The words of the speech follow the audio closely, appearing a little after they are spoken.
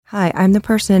Hi, I'm the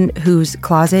person whose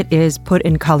closet is put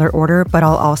in color order, but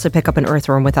I'll also pick up an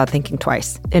earthworm without thinking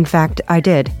twice. In fact, I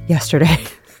did yesterday.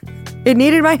 It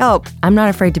needed my help. I'm not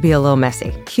afraid to be a little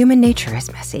messy. Human nature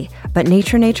is messy, but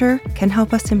nature can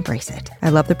help us embrace it. I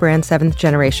love the brand 7th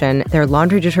Generation. Their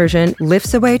laundry detergent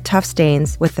lifts away tough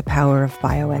stains with the power of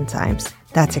bioenzymes.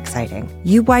 That's exciting.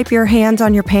 You wipe your hands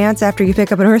on your pants after you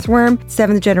pick up an earthworm?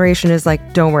 7th Generation is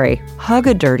like, don't worry, hug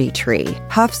a dirty tree,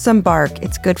 huff some bark,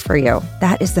 it's good for you.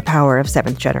 That is the power of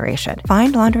 7th Generation.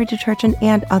 Find laundry detergent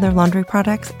and other laundry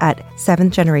products at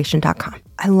 7thgeneration.com.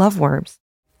 I love worms.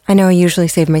 I know I usually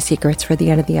save my secrets for the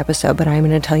end of the episode, but I'm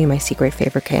going to tell you my secret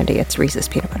favorite candy. It's Reese's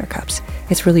Peanut Butter Cups.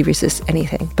 It's really Reese's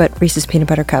anything, but Reese's Peanut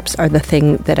Butter Cups are the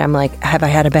thing that I'm like, have I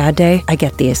had a bad day? I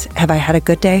get these. Have I had a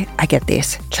good day? I get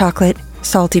these. Chocolate,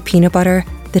 salty peanut butter,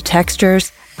 the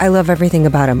textures, I love everything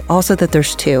about them. Also that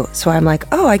there's 2, so I'm like,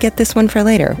 oh, I get this one for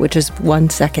later, which is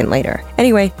 1 second later.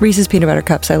 Anyway, Reese's Peanut Butter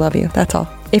Cups, I love you, that's all.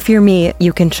 If you're me,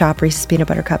 you can shop Reese's Peanut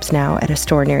Butter Cups now at a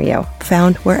store near you,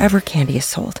 found wherever candy is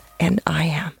sold, and I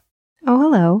am. Oh,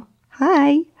 hello.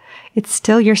 Hi. It's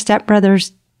still your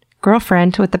stepbrother's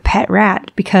girlfriend with the pet rat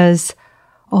because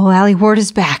Allie Ward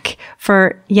is back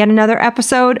for yet another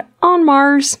episode on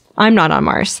Mars. I'm not on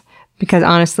Mars because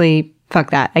honestly, fuck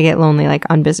that. I get lonely like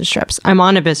on business trips. I'm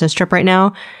on a business trip right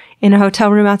now in a hotel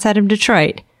room outside of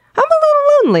Detroit. I'm a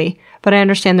little lonely, but I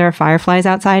understand there are fireflies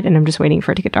outside and I'm just waiting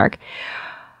for it to get dark.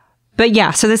 But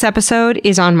yeah, so this episode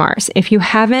is on Mars. If you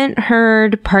haven't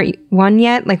heard part 1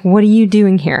 yet, like what are you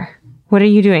doing here? What are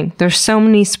you doing? There's so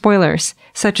many spoilers,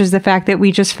 such as the fact that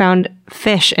we just found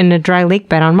fish in a dry lake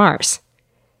bed on Mars.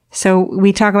 So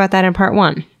we talk about that in part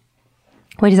 1.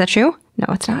 Wait, is that true?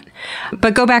 No, it's not.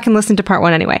 But go back and listen to part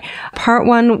 1 anyway. Part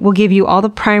 1 will give you all the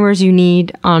primers you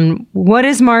need on what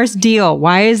is Mars' deal?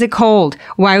 Why is it cold?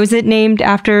 Why was it named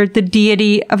after the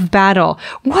deity of battle?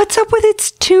 What's up with its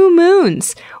 2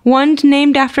 moons? One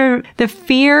named after the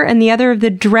fear and the other of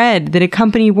the dread that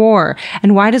accompany war.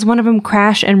 And why does one of them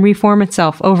crash and reform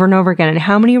itself over and over again? And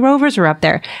how many rovers are up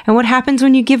there? And what happens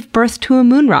when you give birth to a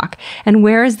moon rock? And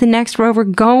where is the next rover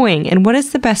going? And what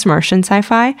is the best Martian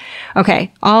sci-fi?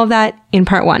 Okay, all of that in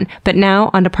part 1. But now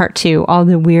on to part 2, all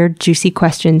the weird, juicy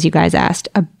questions you guys asked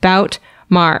about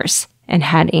Mars and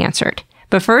had answered.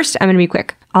 But first, I'm going to be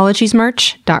quick.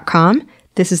 ologiesmerch.com.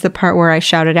 This is the part where I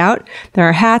shout it out. There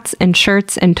are hats and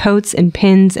shirts and totes and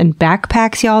pins and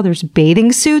backpacks, y'all. There's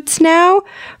bathing suits now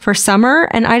for summer,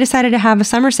 and I decided to have a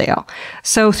summer sale.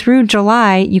 So through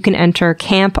July, you can enter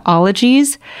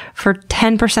Campologies for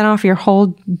 10% off your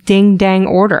whole ding-dang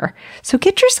order. So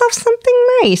get yourself something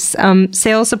nice.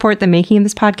 Sales support the making of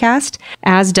this podcast,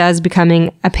 as does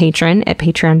becoming a patron at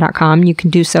patreon.com. You can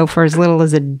do so for as little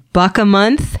as $1 a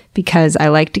month because I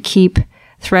like to keep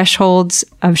thresholds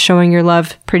of showing your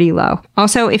love pretty low.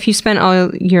 Also, if you spent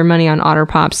all your money on Otter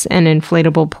Pops and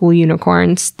inflatable pool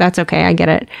unicorns, that's okay. I get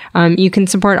it. You can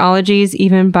support Ologies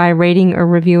even by rating or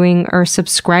reviewing or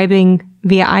subscribing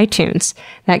via iTunes.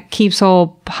 That keeps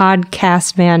whole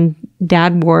podcast van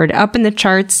Dad Ward up in the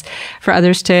charts for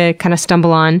others to kind of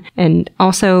stumble on. And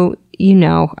also, you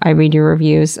know, I read your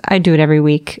reviews. I do it every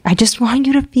week. I just want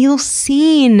you to feel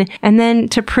seen. And then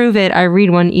to prove it, I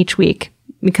read one each week.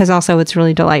 Because also it's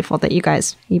really delightful that you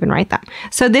guys even write that.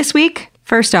 So this week,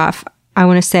 first off, I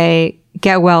want to say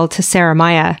get well to Sarah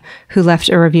Maya, who left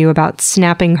a review about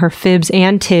snapping her fibs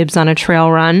and tibs on a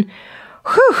trail run.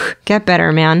 Whew, get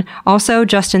better, man. Also,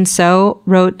 Justin So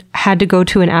wrote, had to go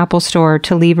to an Apple store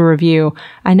to leave a review.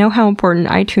 I know how important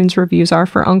iTunes reviews are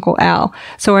for Uncle Al,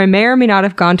 so I may or may not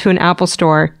have gone to an Apple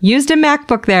store, used a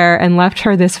MacBook there, and left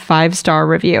her this 5-star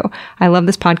review. I love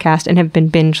this podcast and have been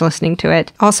binge listening to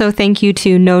it. Also, thank you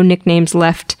to No Nicknames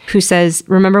Left, who says,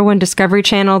 remember when Discovery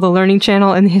Channel, the Learning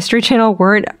Channel, and the History Channel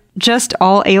weren't just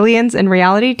all aliens and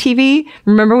reality TV?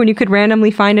 Remember when you could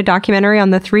randomly find a documentary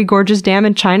on the Three Gorges Dam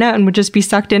in China and would just be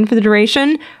sucked in for the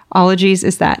duration? Ologies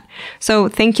is that. So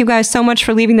thank you guys so much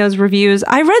for leaving those reviews.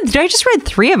 I just read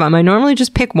 3 of them. I normally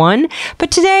just pick 1, but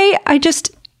today I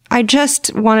just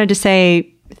wanted to say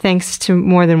thanks to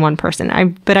more than one person.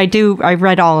 I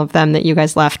read all of them that you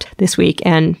guys left this week,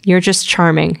 and you're just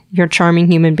charming. You're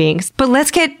charming human beings. But let's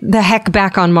get the heck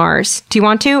back on Mars. Do you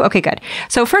want to? Okay, good.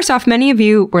 So first off, many of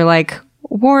you were like,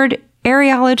 Ward,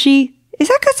 areology, is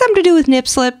that got something to do with nip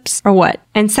slips or what?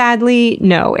 And sadly,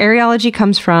 no. Areology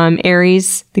comes from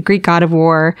Ares, the Greek god of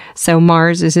war. So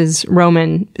Mars is his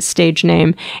Roman stage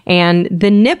name. And the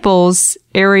nipples,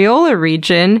 areola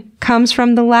region, comes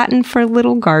from the Latin for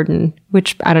little garden,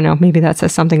 which, I don't know, maybe that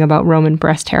says something about Roman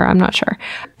breast hair. I'm not sure.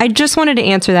 I just wanted to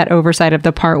answer that oversight of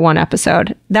the part 1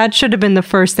 episode. That should have been the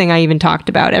first thing I even talked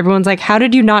about. Everyone's like, how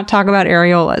did you not talk about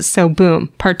areolas? So boom,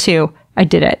 part 2. I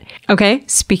did it. Okay,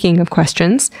 speaking of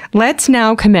questions, let's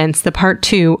now commence the part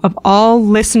 2 of all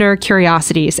listener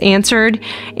curiosities answered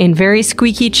in very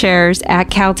squeaky chairs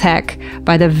at Caltech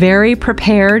by the very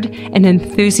prepared and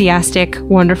enthusiastic,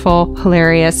 wonderful,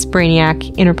 hilarious,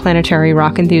 brainiac, interplanetary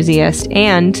rock enthusiast,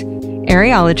 and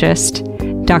areologist,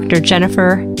 Dr.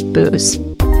 Jennifer Booz.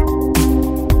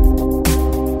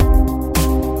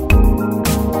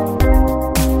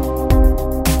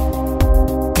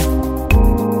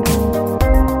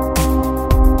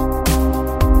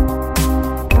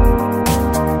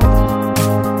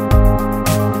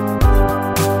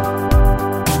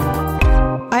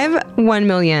 I have 1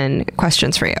 million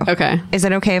questions for you. Okay. Is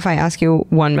it okay if I ask you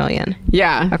 1 million?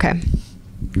 Yeah. Okay.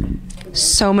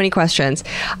 So many questions.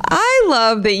 I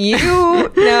love that you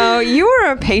know you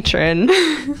are a patron.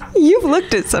 You've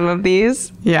looked at some of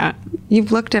these. Yeah.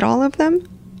 You've looked at all of them?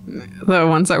 The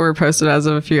ones that were posted as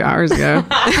of a few hours ago.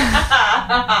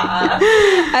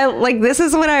 This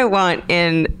is what I want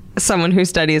in someone who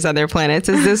studies other planets,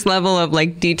 is this level of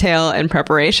like detail and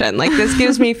preparation. Like, this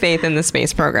gives me faith in the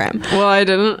space program. Well, I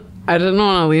didn't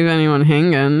want to leave anyone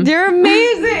hanging. You're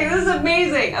amazing. This is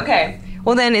amazing. Okay.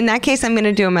 Well, then in that case, I'm going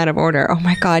to do them out of order. Oh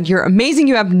my God, you're amazing.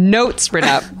 You have notes written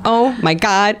up. Oh my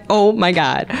God. Oh my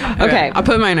God. Okay. I'll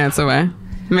put my notes away.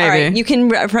 Maybe. All right. You can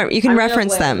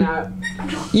reference them.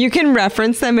 You can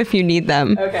reference them if you need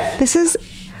them. Okay. This is,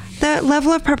 the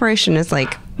level of preparation is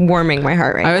like warming my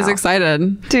heart right now. I was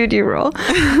excited. Dude, you rule.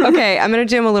 Okay, I'm going to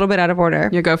do them a little bit out of order.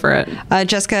 You go for it.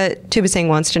 Jessica Tubasing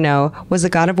wants to know, was the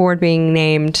God of War being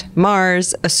named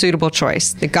Mars a suitable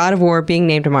choice? The God of War being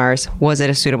named Mars, was it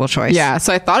a suitable choice? Yeah,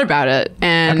 so I thought about it.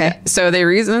 And so the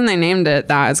reason they named it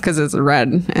that is because it's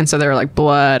red. And so they were like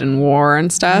blood and war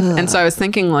and stuff. And so I was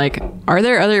thinking, like, are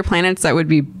there other planets that would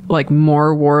be like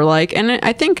more warlike? And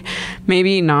I think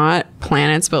maybe not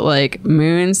planets, but like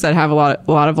moons that have a lot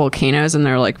of volcanoes and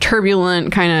they're like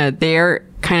turbulent, they're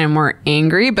kind of more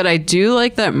angry. But I do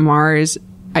like that Mars,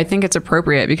 I think it's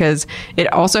appropriate because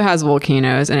it also has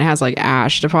volcanoes and it has like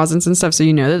ash deposits and stuff. So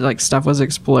you know that like stuff was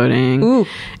exploding. Ooh.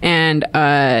 And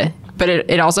but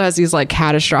it also has these like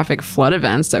catastrophic flood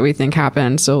events that we think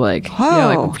happened. So like,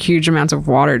 like huge amounts of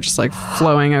water just like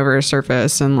flowing over a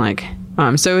surface and like,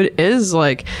 so it is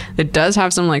like, it does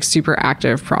have some like super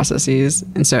active processes.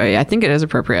 And so yeah, I think it is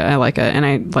appropriate. I like it. And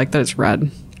I like that it's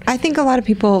red. I think a lot of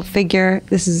people figure,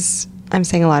 I'm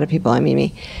saying a lot of people, I mean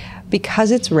me,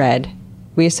 because it's red,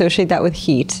 we associate that with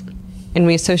heat, and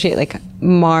we associate like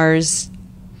Mars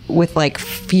with like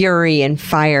fury and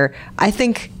fire. I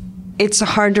think it's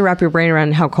hard to wrap your brain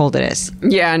around how cold it is.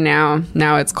 Yeah, now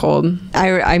it's cold.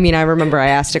 I mean, I remember I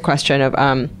asked a question of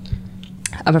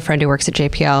a friend who works at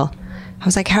JPL. I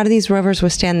was like, how do these rovers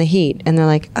withstand the heat? And they're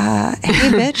like,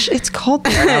 hey, bitch, it's cold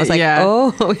there. And I was like,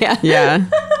 oh, yeah. Yeah.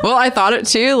 Well, I thought it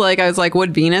too. Like, I was like,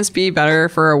 would Venus be better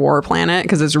for a war planet?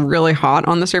 Because it's really hot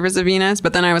on the surface of Venus.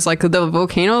 But then I was like, the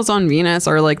volcanoes on Venus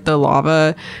are like the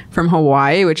lava from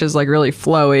Hawaii, which is like really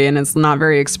flowy and it's not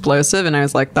very explosive. And I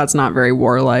was like, that's not very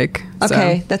warlike.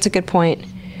 Okay, that's a good point.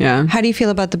 Yeah. How do you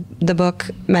feel about the book,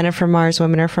 Men Are From Mars,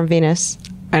 Women Are From Venus?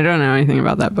 I don't know anything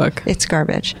about that book. It's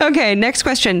garbage. Okay, next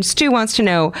question. Stu wants to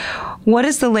know, what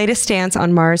is the latest stance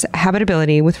on Mars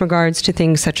habitability with regards to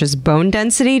things such as bone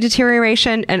density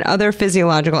deterioration and other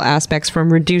physiological aspects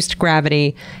from reduced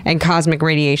gravity and cosmic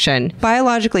radiation?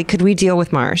 Biologically, could we deal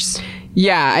with Mars?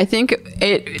 Yeah, I think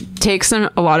it takes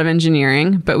a lot of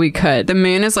engineering, but we could. The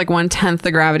moon is like 1/10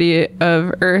 the gravity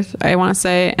of Earth, I want to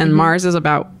say, and Mars is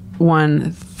about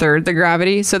 1/3 the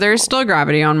gravity. So there's still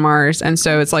gravity on Mars. And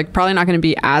so it's like probably not going to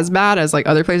be as bad as like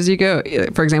other places you go.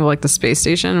 For example, like the space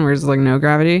station where there's like no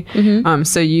gravity.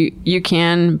 So you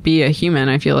can be a human,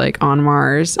 I feel like, on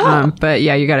Mars. But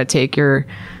yeah, you got to take your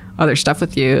other stuff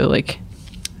with you, like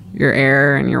your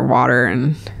air and your water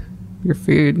and your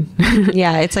food.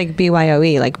 Yeah, it's like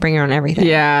BYOE, like bring your own everything.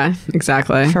 Yeah,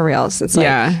 exactly. For reals. It's like,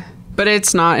 yeah, but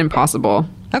it's not impossible.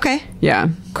 Okay. Yeah.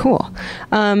 Cool.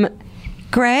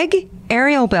 Greg,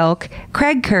 Ariel Belk,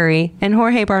 Craig Curry, and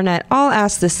Jorge Barnett all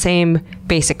asked the same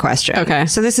basic question. Okay.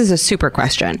 So this is a super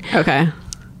question. Okay.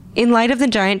 In light of the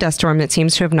giant dust storm that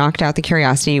seems to have knocked out the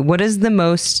Curiosity, what is the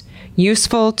most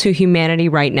useful to humanity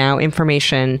right now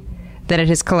information that it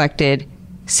has collected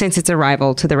since its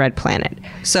arrival to the Red Planet?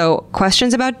 So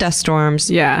questions about dust storms.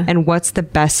 Yeah. And what's the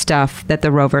best stuff that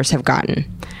the rovers have gotten?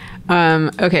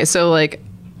 Okay. So like,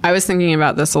 I was thinking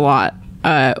about this a lot.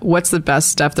 What's the best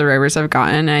stuff the rovers have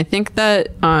gotten? And I think that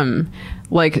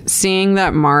like seeing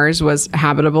that Mars was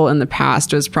habitable in the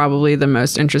past was probably the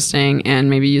most interesting and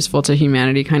maybe useful to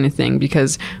humanity kind of thing,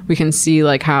 because we can see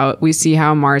like how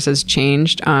Mars has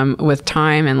changed with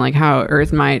time, and like how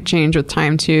Earth might change with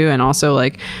time too, and also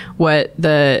like what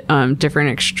the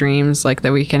different extremes like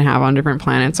that we can have on different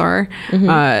planets are.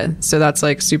 So that's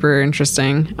like super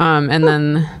interesting. And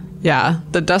then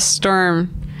the dust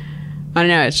storm, I don't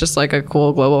know, it's just like a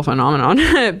cool global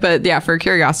phenomenon. But yeah, for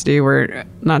Curiosity, we're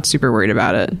not super worried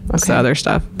about it. It's the other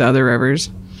stuff, the other rovers.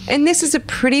 And this is a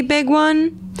pretty big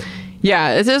one.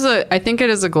 Yeah, I think it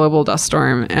is a global dust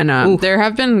storm. And there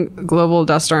have been global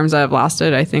dust storms that have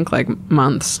lasted, I think, like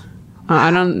months.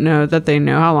 I don't know that they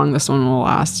know how long this one will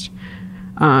last,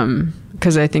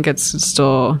 because I think it's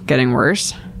still getting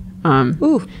worse.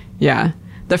 Yeah.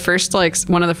 The first, like,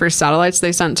 one of the first satellites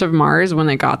they sent to Mars, when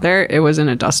they got there, it was in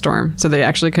a dust storm. So they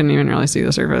actually couldn't even really see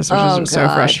the surface, which was so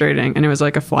frustrating. And it was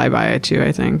like a flyby too,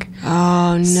 I think.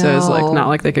 Oh, no. So it's like not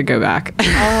like they could go back.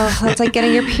 Oh, that's like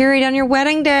getting your period on your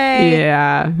wedding day.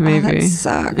 Yeah, maybe. Oh,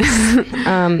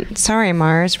 that sucks. Sorry,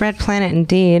 Mars. Red planet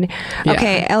indeed. Yeah.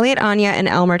 Okay, Elliot, Anya, and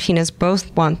Al Martinez both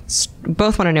want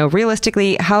to know,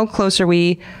 realistically, how close are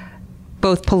we,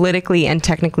 both politically and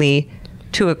technically,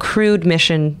 to a crewed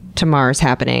mission to Mars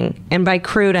happening? And by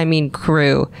crewed, I mean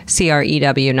crew,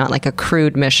 CREW, not like a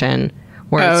crude mission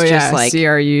where it's just like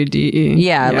CRUDE.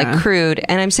 Yeah, like crude.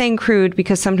 And I'm saying crude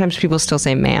because sometimes people still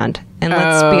say manned. And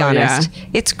let's be honest,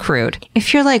 it's crude.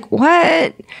 If you're like,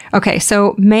 what? Okay,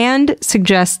 so manned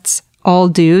suggests all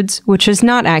dudes, which is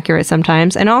not accurate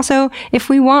sometimes. And also, if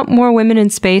we want more women in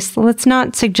space, let's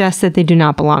not suggest that they do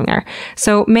not belong there.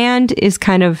 So manned is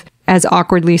kind of as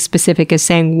awkwardly specific as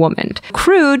saying woman.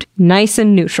 Crude, nice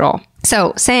and neutral.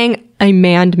 So saying a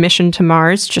manned mission to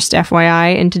Mars, just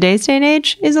FYI, in today's day and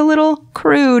age, is a little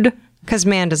crude. Because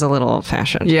manned is a little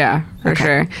old-fashioned. Yeah, for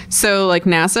sure. So, like,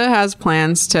 NASA has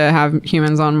plans to have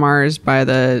humans on Mars by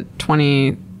the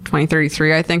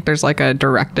 2033, I think. There's, like, a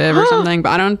directive or something. But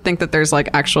I don't think that there's, like,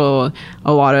 a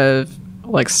lot of,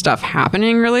 like, stuff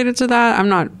happening related to that. I'm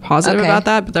not positive about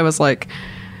that. But that was, like...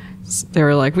 They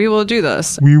were like, we will do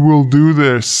this. We will do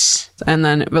this. And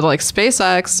then with like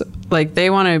SpaceX, like they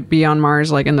want to be on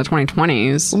Mars like in the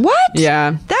 2020s. What?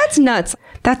 Yeah. That's nuts.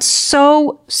 That's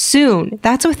so soon.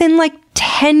 That's within like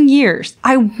 10 years.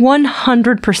 I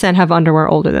 100% have underwear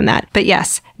older than that. But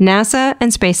yes, NASA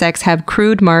and SpaceX have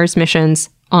crewed Mars missions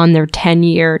on their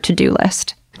 10-year to-do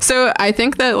list. So I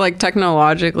think that like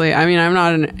technologically, I mean,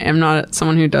 I'm not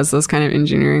someone who does this kind of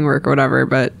engineering work or whatever,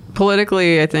 but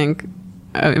politically, I think,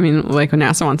 I mean, like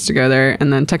NASA wants to go there,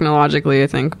 and then technologically, I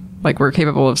think like we're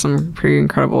capable of some pretty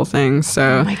incredible things.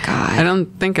 So oh my God. I don't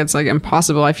think it's like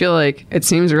impossible. I feel like it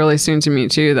seems really soon to me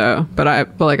too, though.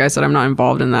 But like I said, I'm not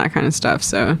involved in that kind of stuff,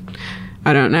 so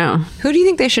I don't know. Who do you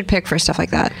think they should pick for stuff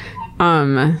like that?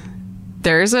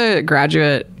 There's a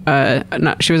graduate.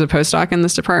 She was a postdoc in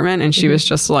this department, and she was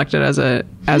just selected as an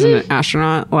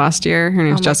astronaut last year. Her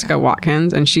name's Jessica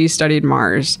Watkins, and she studied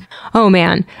Mars. Oh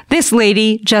man, this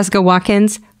lady, Jessica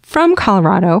Watkins, from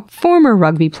Colorado, former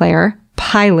rugby player,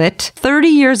 pilot, 30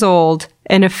 years old,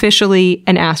 and officially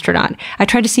an astronaut. I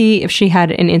tried to see if she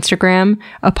had an Instagram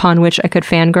upon which I could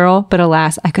fangirl, but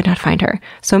alas, I could not find her.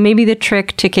 So maybe the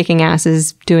trick to kicking ass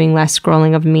is doing less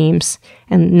scrolling of memes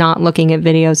and not looking at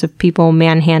videos of people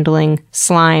manhandling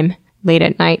slime late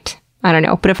at night. I don't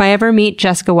know. But if I ever meet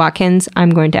Jessica Watkins, I'm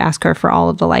going to ask her for all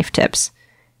of the life tips.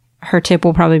 Her tip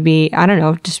will probably be, I don't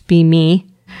know, just be me.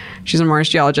 She's a Mars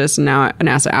geologist and now a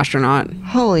NASA astronaut.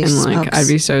 Holy smokes. And like, I'd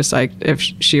be so psyched if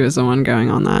she was the one going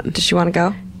on that. Does she want to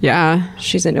go? Yeah.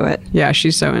 She's into it. Yeah,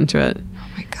 she's so into it.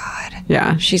 Oh my God.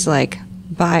 Yeah. She's like,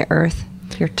 bye Earth,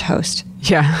 you're toast.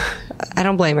 Yeah. I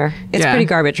don't blame her. It's pretty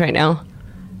garbage right now.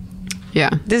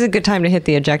 Yeah. This is a good time to hit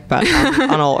the eject button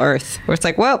on all Earth, where it's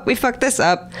like, well, we fucked this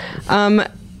up.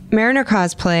 Mariner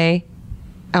Cosplay,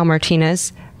 Al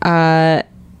Martinez, Ira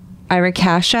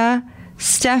Kasha,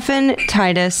 Stefan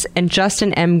Titus, and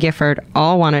Justin M. Gifford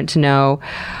all wanted to know,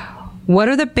 what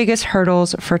are the biggest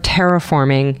hurdles for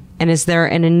terraforming, and is there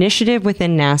an initiative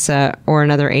within NASA or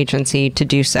another agency to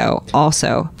do so?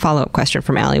 Also, follow-up question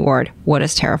from Allie Ward, what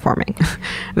is terraforming?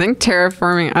 I think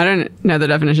terraforming, I don't know the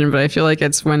definition, but I feel like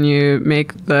it's when you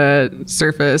make the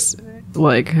surface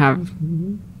like have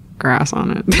grass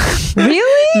on it.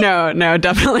 Really? No,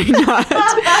 definitely not.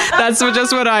 That's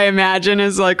just what I imagine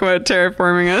is like what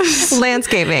terraforming is.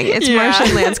 Landscaping. It's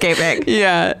Martian landscaping.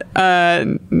 Yeah.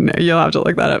 No, you'll have to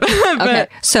look that up. Okay.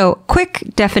 So quick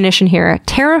definition here.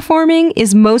 Terraforming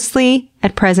is mostly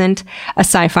at present a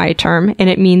sci-fi term, and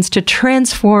it means to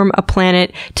transform a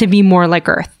planet to be more like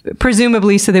Earth,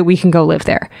 presumably so that we can go live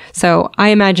there. So I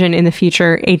imagine in the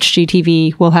future,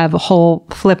 HGTV will have a whole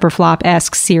Flip or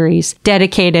Flop-esque series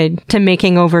dedicated to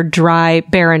making over dry,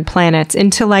 barren planets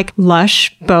into like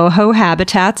lush, boho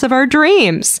habitats of our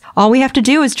dreams. All we have to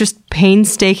do is just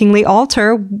painstakingly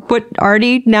alter what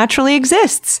already naturally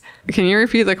exists. Can you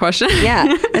repeat the question?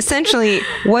 Yeah. Essentially,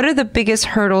 what are the biggest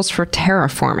hurdles for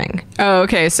terraforming? Oh,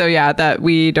 okay. So yeah, that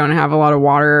we don't have a lot of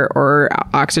water or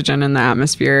oxygen in the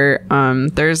atmosphere.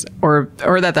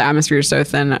 Or that the atmosphere is so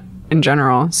thin in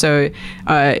general. So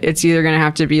it's either going to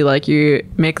have to be like you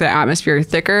make the atmosphere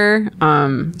thicker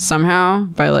somehow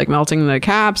by like melting the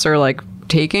caps or like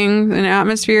taking an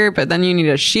atmosphere, but then you need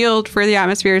a shield for the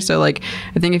atmosphere. So like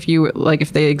I think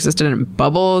if they existed in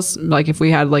bubbles, like if we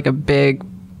had like a big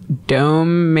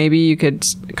dome, maybe you could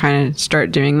kind of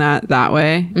start doing that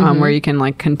way, where you can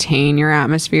like contain your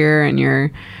atmosphere and your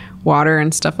water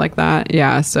and stuff like that.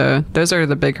 Yeah, so those are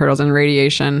the big hurdles, and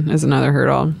radiation is another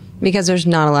hurdle. Because there's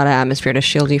not a lot of atmosphere to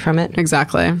shield you from it.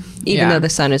 Exactly. Even though the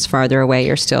sun is farther away,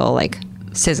 you're still like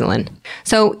sizzling.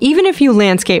 So even if you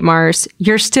landscape Mars,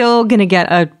 you're still going to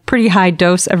get a pretty high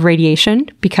dose of radiation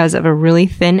because of a really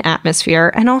thin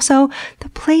atmosphere. And also the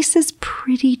place is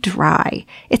pretty dry.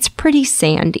 It's pretty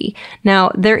sandy.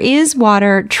 Now there is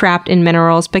water trapped in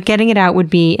minerals, but getting it out would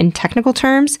be, in technical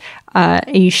terms,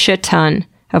 a shit ton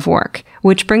of work,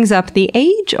 which brings up the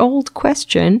age-old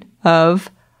question of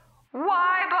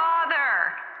why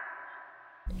bother?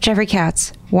 Jeffrey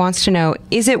Katz wants to know,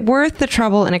 is it worth the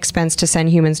trouble and expense to send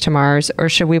humans to Mars, or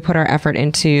should we put our effort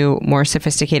into more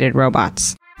sophisticated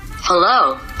robots?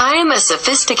 Hello, I am a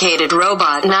sophisticated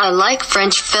robot and I like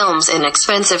French films and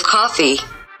expensive coffee.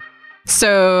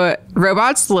 So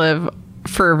robots live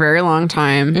for a very long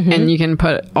time, and you can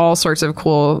put all sorts of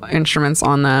cool instruments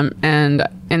on them, and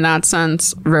in that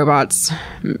sense robots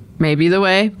may be the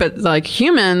way. But like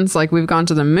humans, like we've gone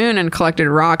to the moon and collected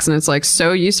rocks, and it's like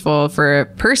so useful for a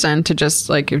person to just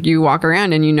like, if you walk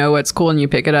around and you know what's cool and you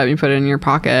pick it up, you put it in your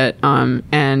pocket,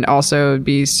 and also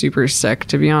be super sick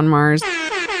to be on Mars.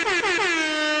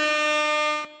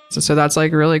 So that's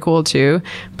like really cool too.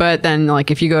 But then like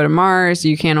if you go to Mars,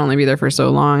 you can only be there for so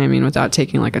long. I mean, without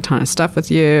taking like a ton of stuff with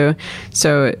you.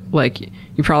 So like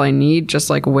you probably need just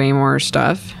like way more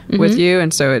stuff with you.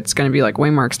 And so it's going to be like way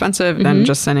more expensive than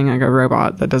just sending like a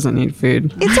robot that doesn't need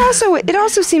food. It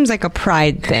also seems like a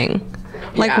pride thing.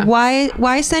 Like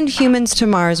why send humans to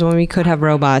Mars when we could have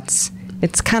robots?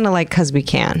 It's kind of like because we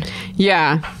can.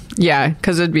 Yeah. Yeah.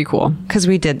 Because it'd be cool. Because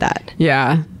we did that.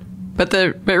 Yeah. But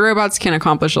robots can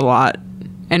accomplish a lot,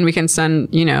 and we can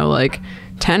send, like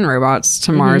 10 robots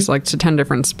to Mars, like to 10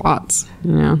 different spots.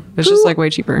 It's just like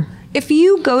way cheaper. If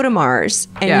you go to Mars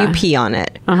and you pee on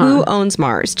it, who owns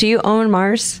Mars? Do you own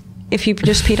Mars if you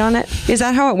just peed on it? Is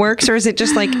that how it works? Or is it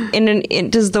just like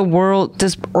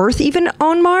does Earth even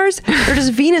own Mars, or does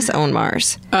Venus own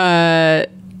Mars?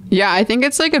 Yeah, I think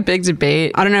it's like a big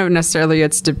debate. I don't know if necessarily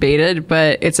it's debated,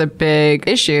 but it's a big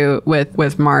issue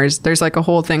with Mars. There's like a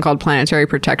whole thing called planetary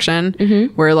protection,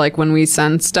 where like when we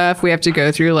send stuff, we have to go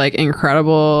through like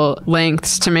incredible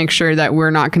lengths to make sure that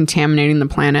we're not contaminating the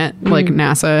planet. Like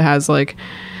NASA has like,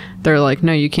 they're like,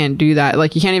 no, you can't do that.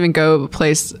 Like you can't even go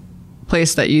place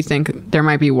that you think there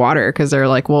might be water, because they're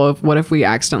like, well, what if we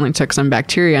accidentally took some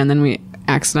bacteria and then we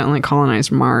accidentally colonized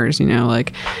Mars,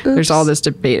 like there's all this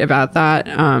debate about that,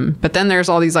 but then there's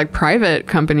all these like private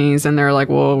companies, and they're like,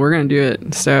 well, we're gonna do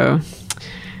it, so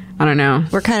I don't know,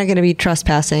 we're kind of gonna be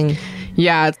trespassing.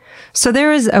 Yeah. So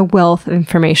there is a wealth of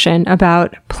information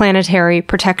about planetary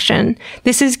protection.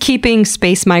 This is keeping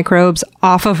space microbes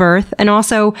off of Earth and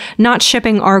also not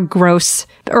shipping our gross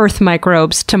Earth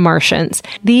microbes to Martians.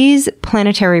 These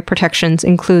planetary protections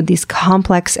include these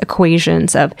complex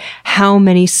equations of how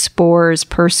many spores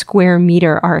per square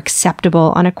meter are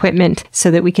acceptable on equipment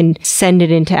so that we can send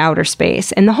it into outer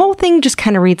space. And the whole thing just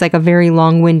kind of reads like a very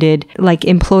long-winded, like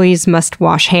employees must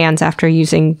wash hands after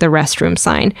using the restroom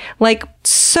sign. Like,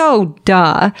 so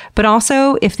duh. But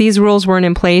also, if these rules weren't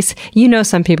in place,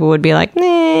 some people would be like,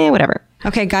 whatever.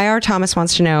 Okay, Guy R. Thomas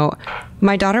wants to know,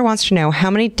 my daughter wants to know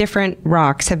how many different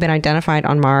rocks have been identified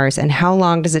on Mars, and how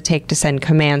long does it take to send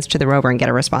commands to the rover and get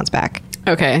a response back?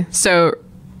 Okay, so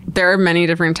there are many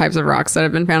different types of rocks that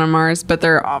have been found on Mars, but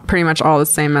they're pretty much all the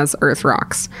same as Earth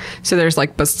rocks. So there's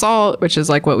like basalt, which is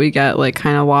like what we get, like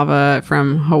kind of lava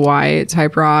from Hawaii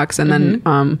type rocks. And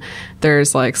then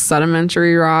there's like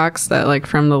sedimentary rocks that like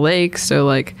from the lakes. So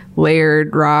like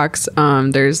layered rocks.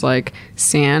 There's like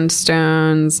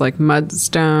sandstones, like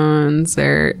mudstones.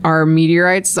 There are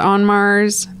meteorites on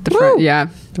Mars.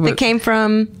 That came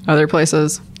from other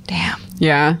places. Damn.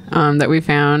 Yeah, that we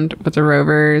found with the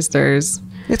rovers. There's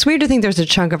It's weird to think there's a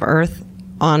chunk of Earth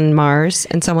on Mars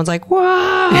and someone's like, whoa.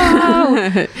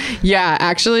 yeah,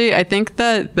 actually, I think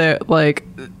that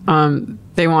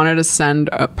they wanted to send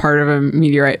a part of a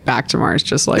meteorite back to Mars,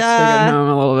 just like to get home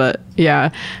a little bit.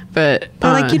 Yeah, but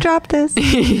They're like, you dropped this.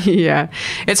 yeah,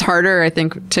 it's harder, I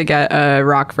think, to get a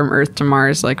rock from Earth to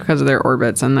Mars, like because of their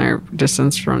orbits and their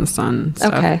distance from the sun. and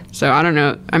stuff. Okay. So I don't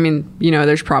know. I mean,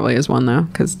 there's probably is one though,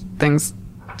 because there's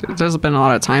been a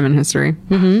lot of time in history.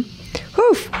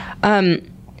 Whew.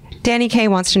 Danny K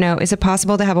wants to know, is it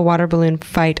possible to have a water balloon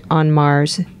fight on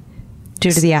Mars due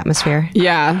to the atmosphere?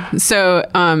 Yeah. So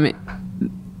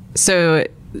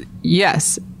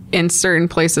yes, in certain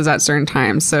places at certain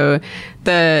times. So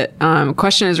the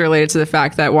question is related to the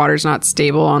fact that water's not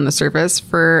stable on the surface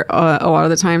for a lot of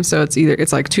the time. So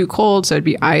it's like too cold, so it'd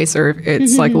be ice, or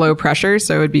it's like low pressure,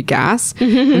 so it'd be gas.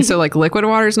 And so like liquid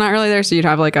water is not really there. So you'd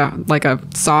have like a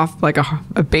soft, like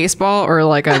a baseball or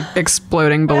like a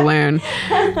exploding balloon.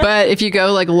 But if you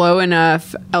go like low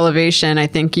enough elevation, I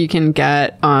think you can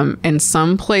get in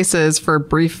some places for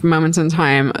brief moments in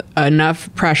time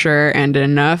enough pressure and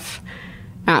enough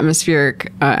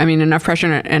enough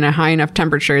pressure and a high enough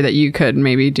temperature that you could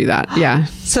maybe do that. Yeah.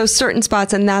 So certain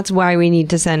spots, and that's why we need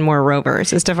to send more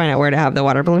rovers, is to find out where to have the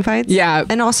water balloon fights. Yeah.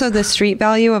 And also the street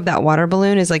value of that water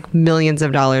balloon is like millions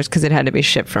of dollars because it had to be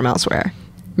shipped from elsewhere.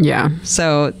 Yeah.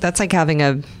 So that's like having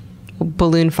a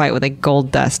balloon fight with like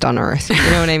gold dust on Earth. You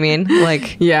know what I mean?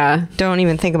 Like, yeah. Don't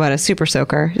even think about a super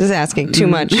soaker. This is asking too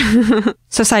much.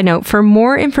 So side note, for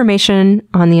more information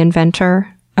on the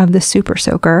inventor of the Super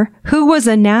Soaker, who was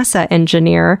a NASA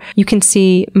engineer, you can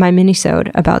see my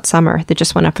minisode about summer that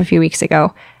just went up a few weeks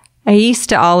ago.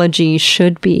 Aeistology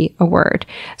should be a word.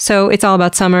 So it's all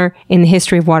about summer in the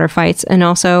history of water fights and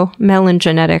also melon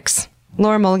genetics.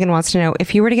 Laura Mulligan wants to know,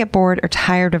 if you were to get bored or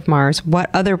tired of Mars, what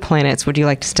other planets would you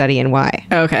like to study and why?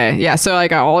 Okay. Yeah. So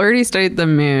like I already studied the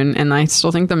moon, and I still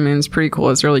think the moon's pretty cool.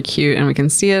 It's really cute, and we can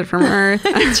see it from Earth.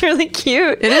 It's really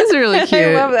cute. It is really cute.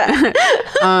 I love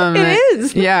that. It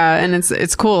is. Yeah, and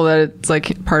it's cool that it's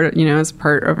like part of, it's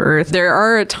part of Earth. There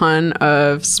are a ton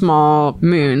of small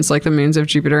moons, like the moons of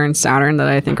Jupiter and Saturn, that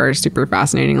I think are super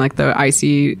fascinating, like the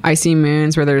icy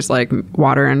moons where there's like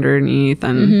water underneath,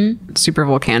 and super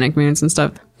volcanic moons and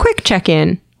stuff. Quick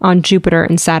check-in on Jupiter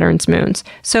and Saturn's moons.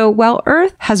 So while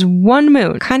Earth has one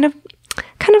moon, kind of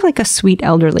like a sweet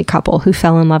elderly couple who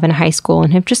fell in love in high school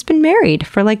and have just been married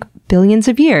for like billions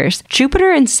of years,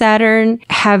 Jupiter and Saturn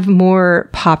have more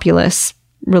populous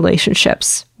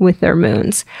relationships with their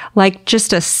moons, like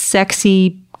just a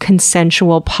sexy,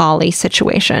 consensual poly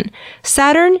situation.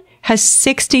 Saturn has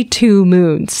 62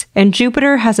 moons, and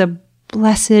Jupiter has a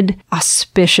blessed,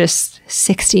 auspicious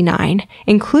 69,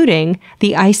 including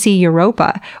the icy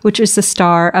Europa, which is the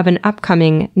star of an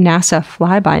upcoming NASA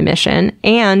flyby mission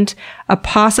and a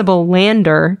possible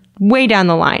lander way down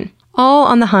the line, all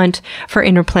on the hunt for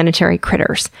interplanetary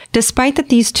critters. Despite that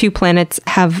these two planets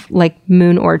have like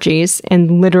moon orgies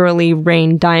and literally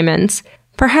rain diamonds,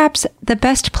 perhaps the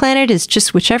best planet is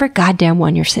just whichever goddamn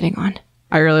one you're sitting on.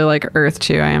 I really like Earth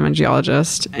too. I am a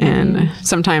geologist, and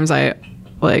sometimes I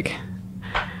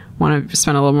want to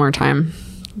spend a little more time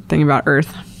thinking about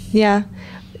Earth. Yeah.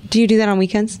 Do you do that on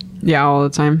weekends? Yeah, all the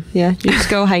time. Yeah. You just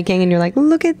go hiking and you're like,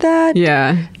 look at that.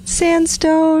 Yeah.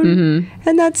 Sandstone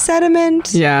and that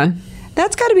sediment. Yeah.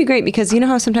 That's got to be great, because you know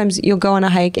how sometimes you'll go on a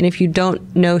hike and if you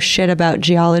don't know shit about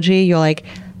geology, you're like,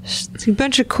 it's a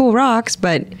bunch of cool rocks,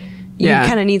 but you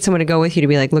kind of need someone to go with you to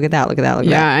be like, look at that, look at that, look at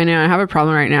that. Yeah, I know. I have a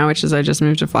problem right now, which is I just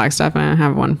moved to Flagstaff and I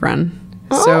have one friend.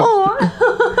 So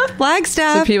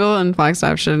Flagstaff. people in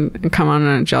Flagstaff should come on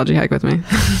a geology hike with me.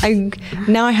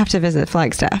 Now I have to visit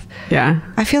Flagstaff. Yeah.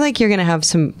 I feel like you're going to have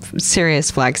some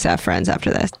serious Flagstaff friends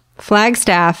after this.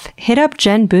 Flagstaff, hit up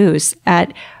Jen Booz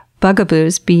at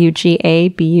Bugaboos,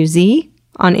 Bugabuz,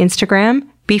 on Instagram.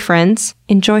 Be friends.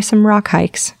 Enjoy some rock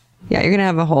hikes. Yeah, you're going to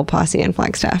have a whole posse in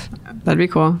Flagstaff. That'd be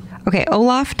cool. Okay,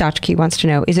 Olaf Dotchke wants to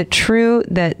know, is it true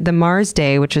that the Mars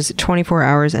day, which is 24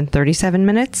 hours and 37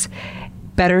 minutes,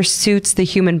 better suits the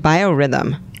human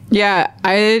biorhythm? Yeah,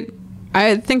 I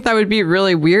think that would be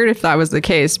really weird if that was the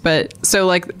case. But so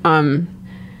like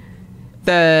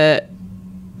the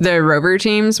rover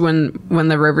teams, when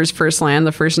the rovers first land,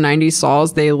 the first 90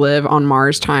 sols, they live on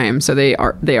Mars time, so they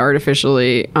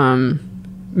artificially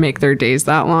make their days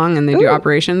that long, and they do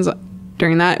operations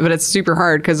during that. But it's super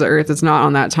hard because the Earth is not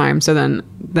on that time, so then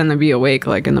they'd be awake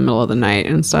like in the middle of the night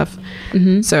and stuff.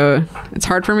 So it's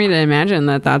hard for me to imagine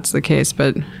that that's the case,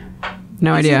 but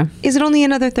no idea. Is it only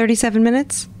another 37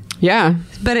 minutes? Yeah,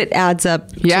 but it adds up.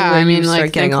 Yeah, I mean,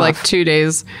 like think like 2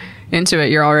 days. into it,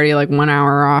 you're already like 1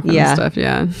 hour off and Yeah. stuff.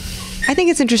 Yeah. I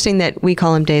think it's interesting that we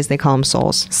call them days, they call them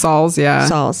souls. Sols. Yeah.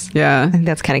 Souls. Yeah. I think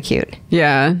that's kind of cute.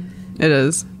 Yeah. It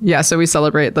is. Yeah. So we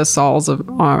celebrate the sols of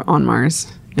on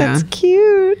Mars. Yeah. That's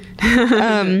cute.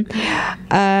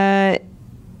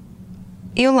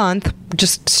 Eolanth,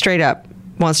 just straight up,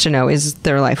 wants to know, is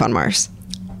there life on Mars?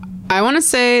 I want to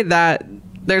say that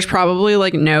there's probably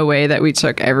like no way that we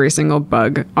took every single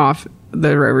bug off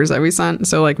the rovers that we sent.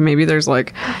 So like maybe there's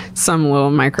like some little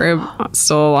microbe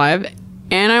still alive.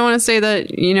 And I want to say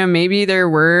that, you know, maybe there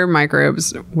were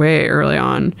microbes way early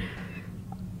on.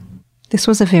 This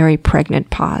was a very pregnant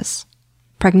pause.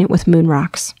 Pregnant with moon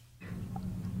rocks.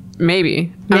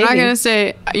 Maybe. I'm not going to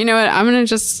say, you know what? I'm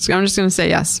just going to say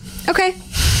yes. Okay.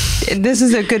 This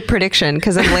is a good prediction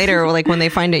because then later, like when they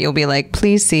find it, you'll be like,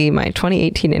 please see my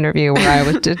 2018 interview where I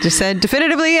was just said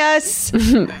definitively yes.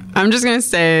 I'm just going to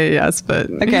say yes, but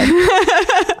Okay.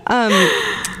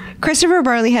 Christopher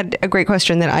Barley had a great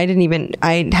question that I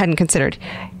hadn't considered.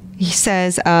 He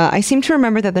says, I seem to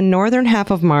remember that the northern half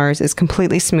of Mars is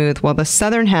completely smooth while the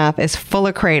southern half is full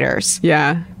of craters.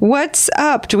 yeah. What's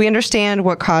up? Do we understand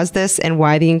what caused this and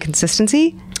why the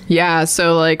inconsistency? Yeah,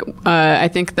 so like I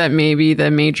think that maybe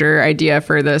the major idea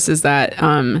for this is that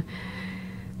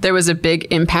there was a big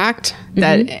impact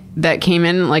that came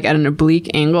in like at an oblique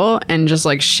angle and just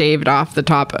like shaved off the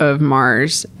top of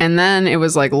Mars, and then it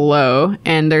was like low.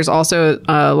 And there's also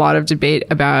a lot of debate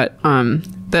about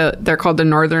they're called the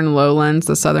northern lowlands,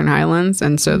 the southern highlands,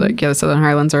 and so like the southern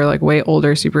highlands are like way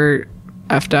older, super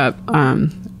effed up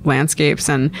landscapes,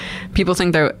 and people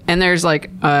think that, and there's like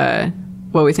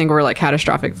what we think were like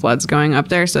catastrophic floods going up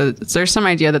there. So there's some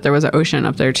idea that there was an ocean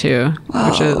up there too,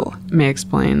 which may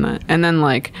explain that. And then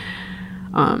like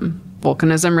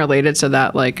volcanism related to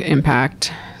that like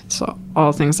impact. So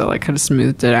all things that like could have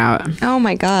smoothed it out. Oh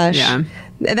my gosh. Yeah.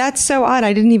 That's so odd.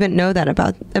 I didn't even know that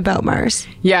about Mars.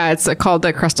 Yeah, it's called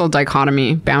the crustal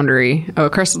dichotomy boundary. Oh,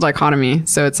 crustal dichotomy.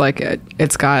 So it's like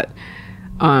it's got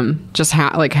just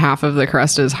like half of the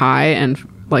crust is high and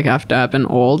like effed up and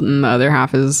old, and the other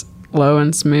half is low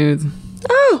and smooth.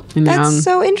 Oh, and that's young.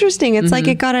 so interesting. It's like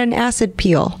it got an acid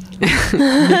peel.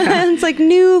 It's like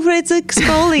new, but it's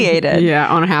exfoliated. Yeah,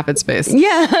 on half its face.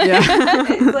 Yeah.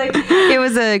 It's like It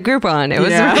was a Groupon. It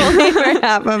was Yeah. only for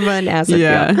half of an acid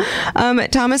Yeah. peel.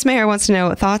 Thomas Mayer wants to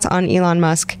know thoughts on Elon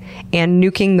Musk and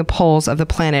nuking the poles of the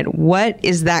planet. What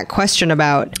is that question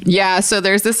about? Yeah, so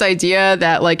there's this idea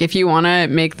that like if you want to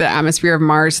make the atmosphere of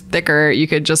Mars thicker, you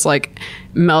could just like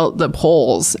melt the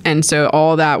poles, and so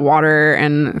all that water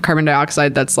and carbon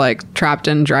dioxide that's like trapped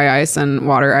in dry ice and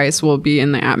water ice will be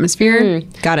in the atmosphere.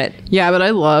 Got it. Yeah, but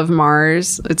I love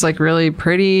Mars. It's like really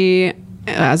pretty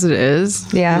as it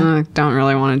is. Yeah. I don't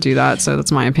really want to do that, so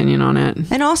that's my opinion on it.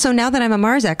 And also, now that I'm a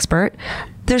Mars expert,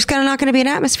 there's not going to be an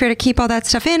atmosphere to keep all that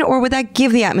stuff in, or would that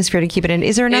give the atmosphere to keep it in?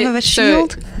 Is there enough of a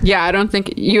shield? Yeah, I don't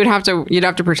think you'd have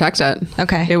to protect it.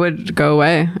 Okay. It would go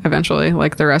away eventually,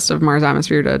 like the rest of Mars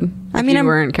atmosphere did. I if mean, you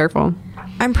weren't careful.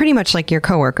 I'm pretty much like your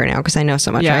coworker now because I know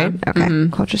so much, Yeah. right? Okay,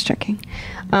 cool. Just checking.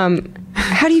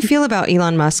 How do you feel about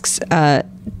Elon Musk's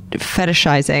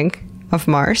fetishizing of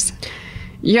Mars?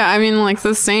 Yeah, I mean, like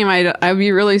the same. I'd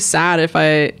be really sad if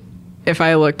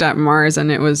I looked at Mars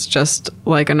and it was just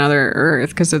like another Earth,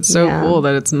 because it's so Yeah. cool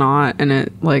that it's not, and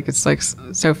it's like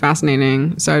so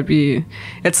fascinating. So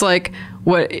it's like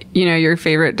what, you know, your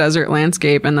favorite desert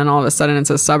landscape, and then all of a sudden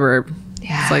it's a suburb.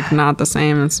 Yeah. It's like not the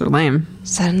same. It's so lame.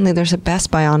 Suddenly there's a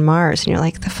Best Buy on Mars, and you're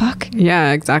like, the fuck?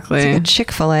 Yeah, exactly. A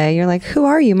Chick-fil-A. You're like, who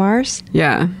are you, Mars?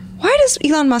 Yeah, Why does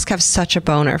Elon Musk have such a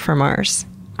boner for Mars?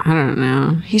 I don't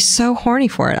know. He's so horny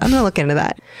for it. I'm going to look into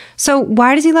that. So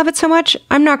why does he love it so much?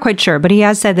 I'm not quite sure, but he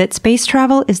has said that space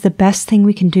travel is the best thing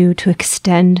we can do to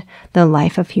extend the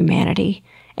life of humanity.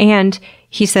 And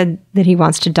he said that he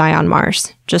wants to die on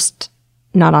Mars, just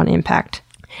not on impact.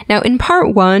 Now, in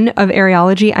part 1 of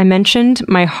Areology, I mentioned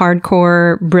my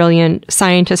hardcore, brilliant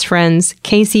scientist friends,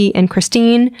 Casey and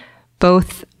Christine,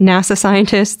 both NASA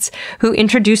scientists, who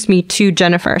introduced me to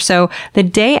Jennifer. So the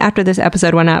day after this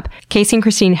episode went up, Casey and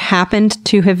Christine happened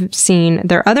to have seen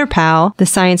their other pal, the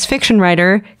science fiction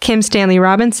writer, Kim Stanley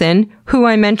Robinson, who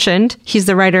I mentioned. He's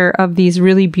the writer of these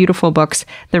really beautiful books,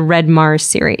 the Red Mars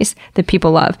series that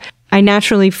people love. I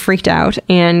naturally freaked out,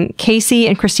 and Casey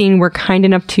and Christine were kind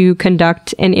enough to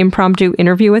conduct an impromptu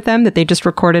interview with them that they just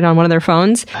recorded on one of their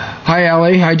phones Hi,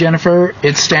 Ellie. Hi, Jennifer.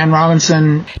 It's Stan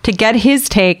Robinson. to get his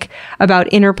take about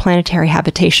interplanetary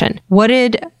habitation. What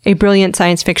did a brilliant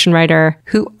science fiction writer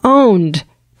who owned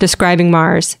describing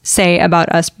Mars say about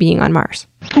us being on Mars?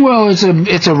 Well,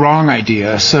 it's a wrong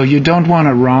idea. So you don't want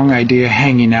a wrong idea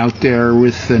hanging out there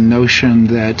with the notion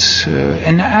that,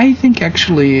 and I think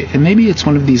actually, and maybe it's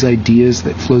one of these ideas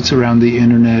that floats around the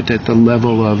internet at the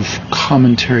level of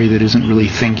commentary that isn't really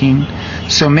thinking.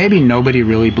 So maybe nobody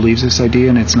really believes this idea,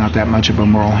 and it's not that much of a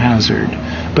moral hazard.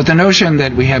 But the notion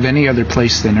that we have any other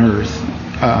place than Earth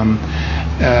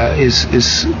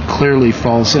is clearly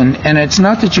false. And it's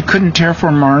not that you couldn't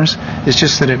terraform Mars, it's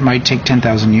just that it might take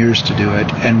 10,000 years to do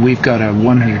it, and we've got a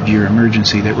 100-year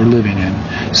emergency that we're living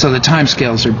in. So the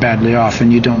timescales are badly off,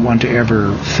 and you don't want to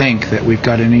ever think that we've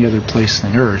got any other place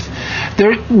than Earth.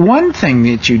 One thing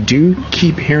that you do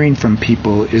keep hearing from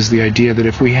people is the idea that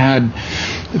if we had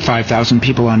 5,000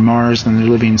 people on Mars, then they're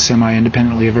living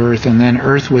semi-independently of Earth, and then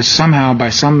Earth was somehow, by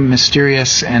some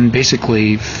mysterious and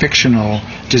basically fictional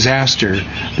disaster,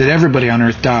 that everybody on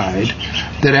Earth died,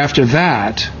 that after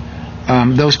that,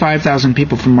 those 5,000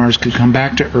 people from Mars could come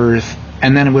back to Earth,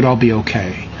 and then it would all be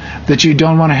okay. That you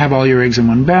don't want to have all your eggs in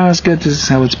one basket, this is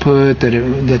how it's put,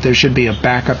 that there should be a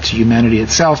backup to humanity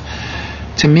itself.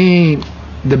 To me,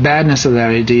 the badness of that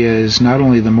idea is not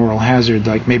only the moral hazard,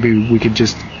 like maybe we could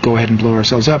just go ahead and blow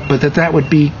ourselves up, but that would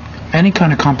be any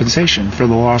kind of compensation for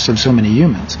the loss of so many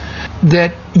humans.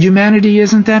 That humanity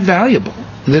isn't that valuable.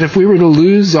 That if we were to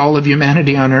lose all of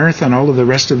humanity on Earth and all of the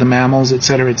rest of the mammals,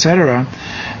 etc.,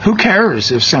 who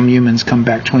cares if some humans come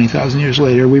back 20,000 years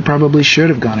later? We probably should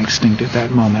have gone extinct at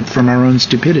that moment from our own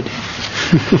stupidity.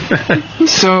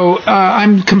 So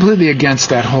I'm completely against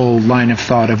that whole line of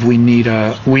thought of we need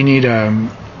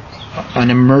an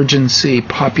emergency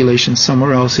population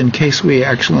somewhere else in case we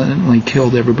accidentally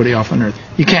killed everybody off on Earth.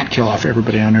 You can't kill off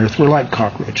everybody on Earth. We're like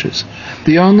cockroaches.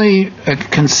 The only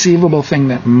conceivable thing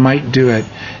that might do it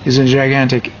is a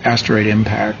gigantic asteroid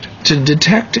impact. To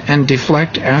detect and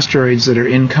deflect asteroids that are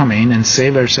incoming and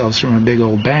save ourselves from a big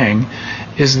old bang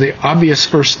is the obvious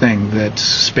first thing that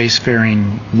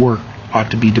spacefaring work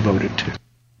ought to be devoted to.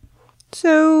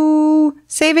 So,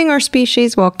 saving our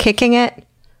species while kicking it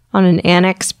on an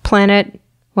annex planet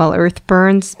while Earth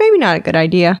burns, maybe not a good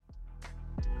idea.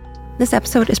 This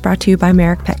episode is brought to you by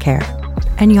Merrick Pet Care.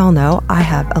 And y'all know I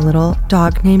have a little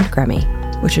dog named Gremmy,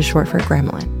 which is short for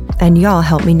Gremlin. And y'all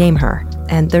helped me name her.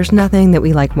 And there's nothing that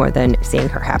we like more than seeing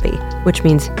her happy, which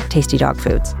means tasty dog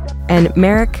foods. And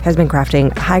Merrick has been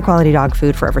crafting high-quality dog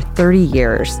food for over 30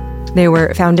 years. They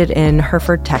were founded in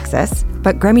Hereford, Texas,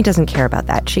 but Gremmy doesn't care about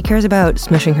that. She cares about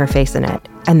smushing her face in it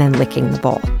and then licking the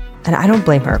bowl. And I don't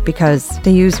blame her because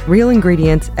they use real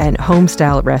ingredients and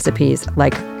home-style recipes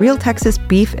like real Texas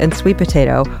beef and sweet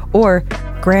potato or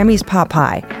Grammy's pot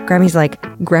pie. Grammy's like,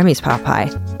 Grammy's pot pie.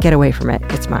 Get away from it.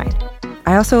 It's mine.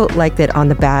 I also like that on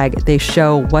the bag, they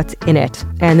show what's in it.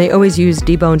 And they always use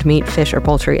deboned meat, fish, or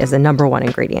poultry as the #1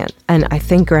 ingredient. And I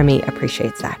think Grammy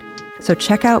appreciates that. So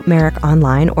check out Merrick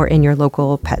online or in your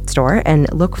local pet store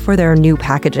and look for their new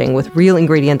packaging with real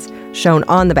ingredients shown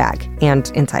on the bag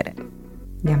and inside it.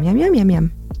 Yum, yum, yum, yum,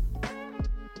 yum.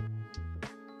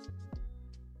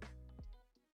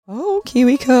 Oh,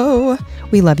 KiwiCo.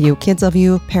 We love you. Kids love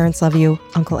you. Parents love you.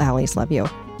 Uncle Allie's love you.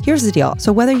 Here's the deal.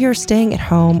 So whether you're staying at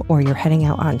home or you're heading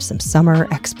out on some summer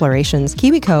explorations,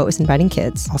 KiwiCo is inviting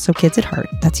kids, also kids at heart,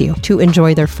 that's you, to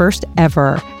enjoy their first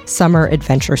ever summer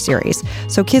adventure series.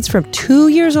 So kids from 2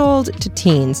 years old to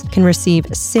teens can receive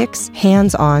 6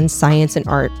 hands-on science and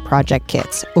art project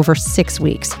kits over 6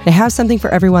 weeks. They have something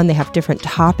for everyone. They have different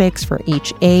topics for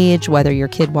each age, whether your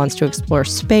kid wants to explore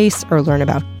space or learn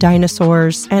about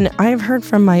dinosaurs. And I've heard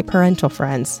from my parental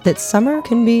friends that summer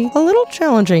can be a little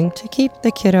challenging to keep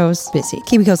the kiddos busy.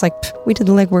 KiwiCo's like, we did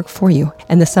the legwork for you.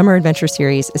 And the Summer Adventure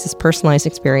Series is this personalized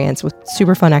experience with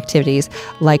super fun activities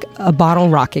like a bottle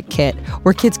rocket kit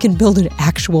where kids can build an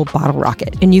actual bottle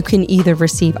rocket. And you can either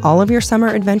receive all of your summer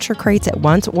adventure crates at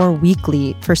once or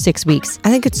weekly for 6 weeks.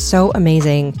 I think it's so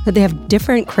amazing that they have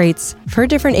different crates for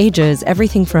different ages,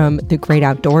 everything from the great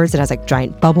outdoors that has like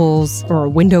giant bubbles or a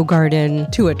window garden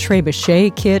to a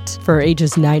trebuchet kit for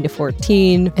ages 9 to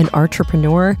 14, an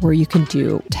entrepreneur where you can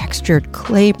do textured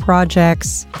clay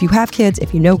projects. If you have kids,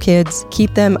 if you know kids,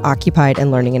 keep them occupied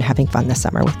and learning and having fun this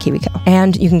summer with KiwiCo.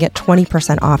 And you can get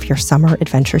 20% off your summer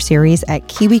adventure series at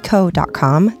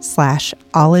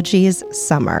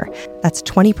kiwico.com/ologiessummer. That's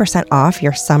 20% off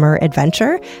your summer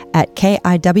adventure at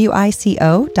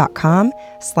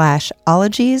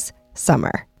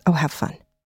kiwico.com/ologiessummer. Oh, have fun.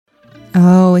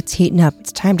 Oh, it's heating up.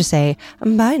 It's time to say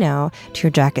bye now to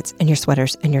your jackets and your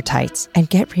sweaters and your tights and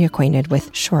get reacquainted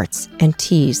with shorts and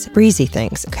tees, breezy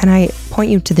things. Can I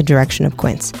point you to the direction of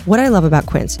Quince? What I love about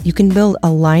Quince, you can build a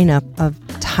lineup of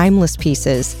timeless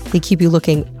pieces. They keep you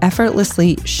looking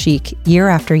effortlessly chic year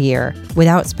after year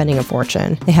without spending a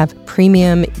fortune. They have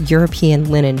premium European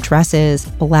linen dresses,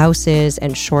 blouses,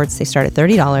 and shorts. They start at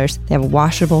 $30. They have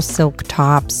washable silk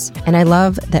tops. And I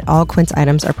love that all Quince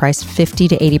items are priced 50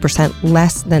 to 80%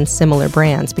 less than similar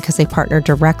brands because they partner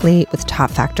directly with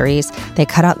top factories. They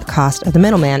cut out the cost of the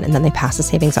middleman and then they pass the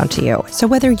savings on to you. So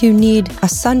whether you need a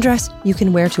sundress you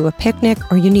can wear to a picnic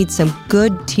or you need some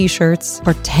good t-shirts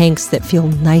or tanks that feel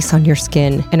nice on your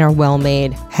skin and are well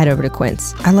made, head over to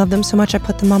Quince. I love them so much I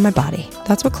put them on my body.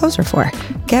 That's what clothes are for.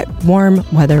 Get warm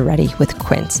weather ready with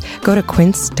Quince. Go to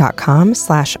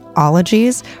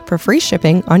quince.com/ologies for free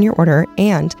shipping on your order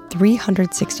and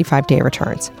 365-day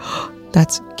returns.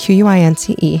 That's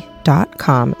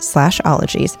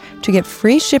QUINCE.com/ologies to get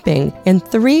free shipping and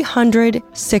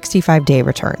 365-day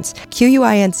returns.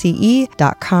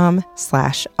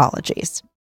 QUINCE.com/ologies.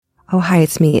 Oh, hi,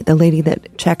 it's me, the lady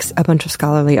that checks a bunch of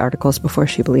scholarly articles before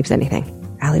she believes anything,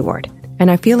 Allie Ward. And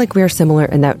I feel like we are similar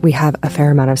in that we have a fair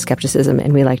amount of skepticism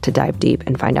and we like to dive deep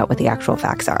and find out what the actual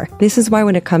facts are. This is why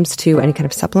when it comes to any kind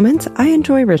of supplements, I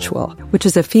enjoy Ritual, which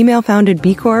is a female-founded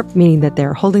B Corp, meaning that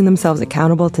they're holding themselves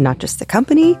accountable to not just the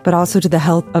company, but also to the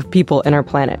health of people in our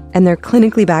planet. And their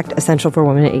clinically backed Essential for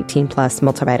Women 18 Plus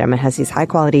multivitamin has these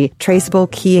high-quality, traceable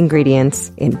key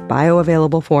ingredients in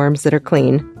bioavailable forms that are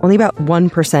clean. Only about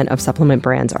 1% of supplement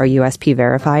brands are USP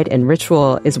verified, and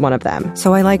Ritual is one of them.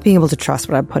 So I like being able to trust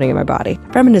what I'm putting in my body.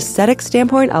 From an aesthetic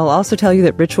standpoint, I'll also tell you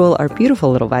that Ritual are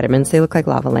beautiful little vitamins. They look like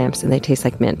lava lamps and they taste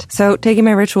like mint. So taking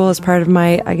my Ritual is part of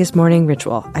my, morning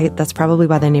ritual. That's probably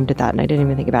why they named it that, and I didn't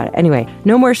even think about it. Anyway,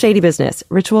 no more shady business.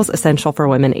 Ritual's Essential for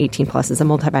Women 18 Plus is a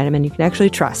multivitamin you can actually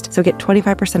trust. So get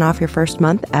 25% off your first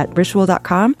month at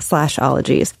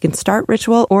ritual.com/ologies. You can start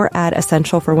Ritual or add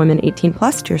Essential for Women 18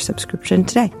 Plus to your subscription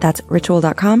today. That's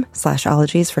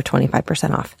ritual.com/ologies for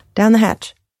 25% off. Down the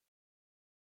hatch.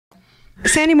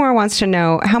 Sandy Moore wants to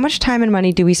know, how much time and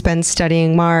money do we spend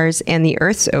studying Mars and the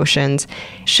Earth's oceans?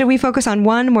 Should we focus on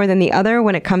one more than the other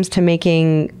when it comes to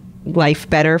making life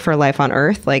better for life on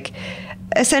Earth? Like,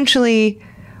 essentially,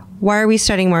 why are we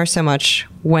studying Mars so much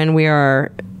when we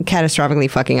are catastrophically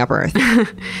fucking up Earth?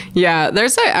 Yeah,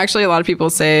 there's actually a lot of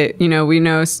people say, we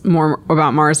know more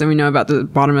about Mars than we know about the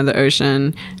bottom of the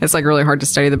ocean. It's like really hard to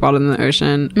study the bottom of the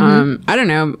ocean. Mm-hmm. I don't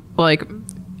know, like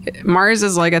Mars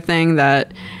is like a thing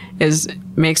that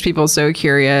makes people so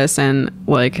curious, and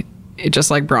like it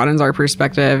just like broadens our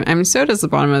perspective. I mean, so does the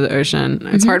bottom of the ocean.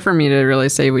 Mm-hmm. It's hard for me to really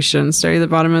say we shouldn't study the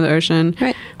bottom of the ocean,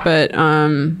 right? But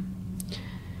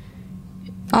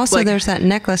also, like, there's that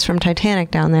necklace from Titanic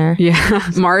down there. Yeah,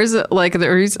 Mars. Like a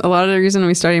lot of the reason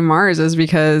we study Mars is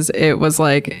because it was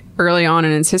like early on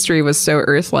in its history was so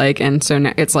Earth-like, and so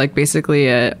it's like basically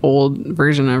an old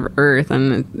version of Earth,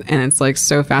 and it's like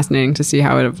so fascinating to see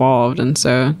how it evolved. And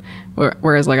so,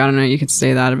 whereas like I don't know, you could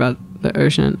say that about the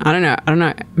ocean. I don't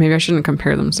know. Maybe I shouldn't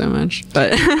compare them so much,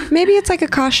 but maybe it's like a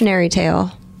cautionary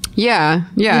tale. Yeah.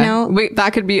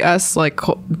 That could be us, like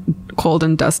cold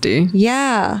and dusty.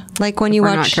 Yeah, like when you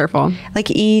watch, not careful, like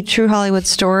True Hollywood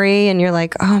Story, and you're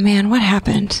like, oh man, what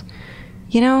happened?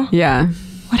 Yeah.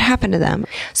 What happened to them?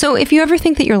 So if you ever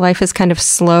think that your life is kind of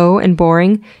slow and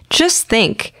boring, just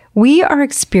think. We are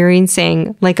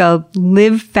experiencing like a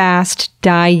live fast,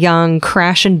 die young,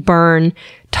 crash and burn,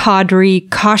 tawdry,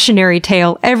 cautionary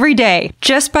tale every day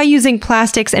just by using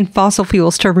plastics and fossil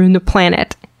fuels to ruin the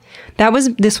planet.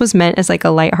 This was meant as like a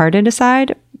lighthearted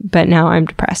aside, but now I'm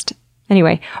depressed.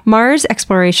 Anyway, Mars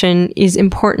exploration is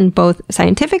important both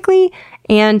scientifically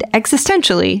and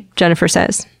existentially, Jennifer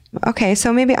says. Okay,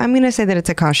 so maybe I'm going to say that it's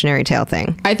a cautionary tale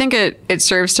thing. I think it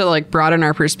serves to like broaden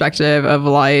our perspective of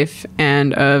life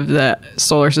and of the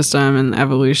solar system and the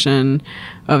evolution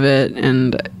of it,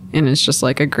 and it's just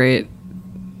like a great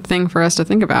thing for us to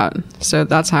think about. So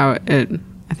that's how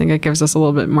I think it gives us a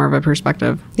little bit more of a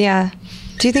perspective. Yeah.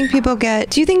 Do you think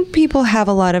people have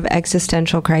a lot of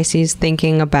existential crises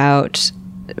thinking about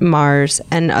Mars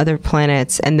and other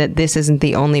planets, and that this isn't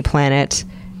the only planet?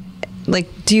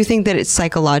 Like, do you think that it's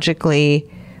psychologically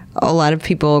a lot of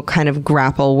people kind of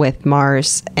grapple with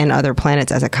Mars and other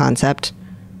planets as a concept?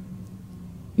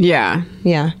 Yeah.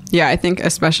 Yeah. Yeah, I think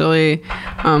especially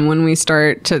when we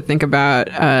start to think about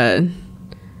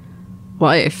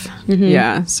life. Mm-hmm.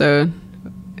 Yeah. So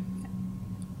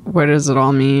what does it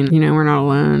all mean? We're not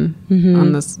alone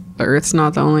on this. The Earth's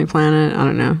not the only planet. I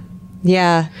don't know.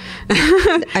 Yeah.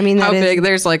 I mean, how big?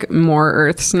 There's like more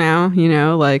Earths now,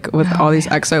 like with all these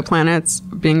exoplanets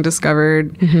being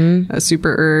discovered,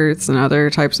 super Earths and other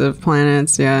types of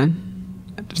planets. Yeah.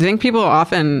 think people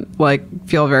often like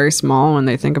feel very small when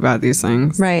they think about these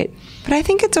things. Right. But I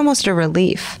think it's almost a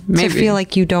relief to Maybe. feel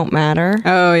like you don't matter.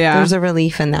 Oh, yeah. There's a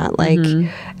relief in that. Like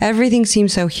everything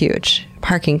seems so huge.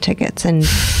 Parking tickets and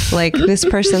like this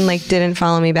person like didn't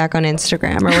follow me back on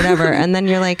Instagram or whatever. And then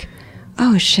you're like,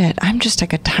 oh shit, I'm just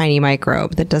like a tiny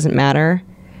microbe that doesn't matter.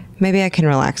 Maybe I can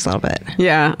relax a little bit.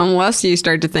 Yeah, unless you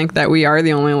start to think that we are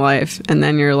the only life, and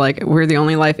then you're like, we're the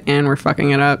only life and we're fucking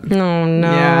it up. Oh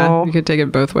no. Yeah, you could take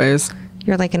it both ways.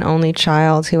 You're like an only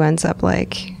child who ends up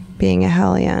like being a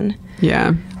hellion.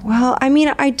 Yeah. Well, I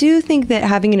mean, I do think that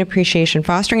having an appreciation,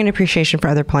 fostering an appreciation for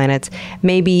other planets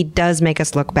maybe does make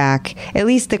us look back. At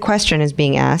least the question is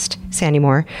being asked, Sandy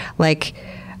Moore, like,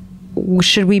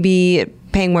 should we be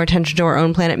paying more attention to our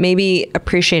own planet? Maybe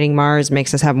appreciating Mars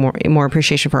makes us have more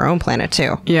appreciation for our own planet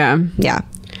too. Yeah. Yeah.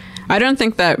 I don't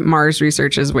think that Mars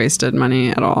research is wasted money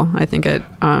at all. I think it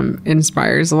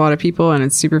inspires a lot of people, and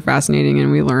it's super fascinating,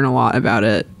 and we learn a lot about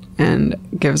it and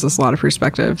gives us a lot of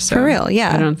perspective. So For real,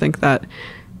 yeah. I don't think that,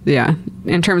 yeah,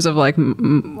 in terms of like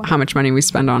how much money we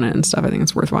spend on it and stuff, I think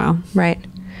it's worthwhile. Right.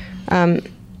 Do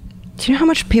you know how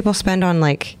much people spend on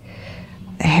like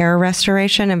hair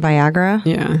restoration and Viagra?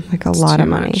 Yeah. Like a it's lot too of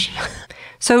money. much.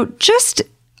 So just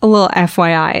a little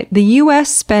FYI, the US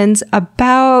spends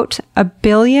about $1.5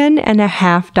 billion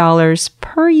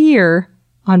per year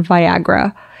on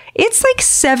Viagra. It's like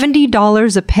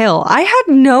 $70 a pill. I had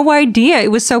no idea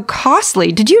it was so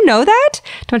costly. Did you know that?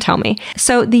 Don't tell me.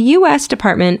 So the US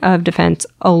Department of Defense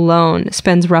alone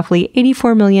spends roughly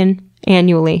 $84 million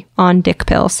annually on dick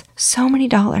pills. So many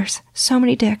dollars, so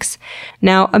many dicks.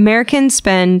 Now, Americans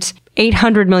spend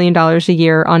 $800 million a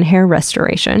year on hair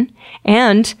restoration,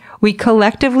 and we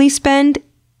collectively spend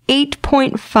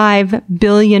 $8.5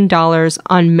 billion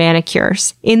on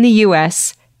manicures in the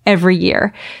US every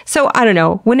year. So I don't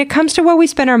know. When it comes to what we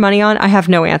spend our money on, I have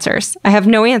no answers.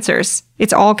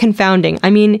 It's all confounding. I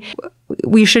mean,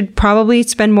 we should probably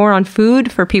spend more on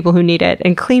food for people who need it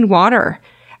and clean water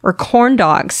or corn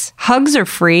dogs. Hugs are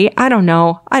free. I don't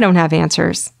know. I don't have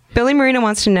answers. Billy Marina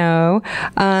wants to know,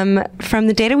 from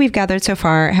the data we've gathered so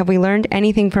far, have we learned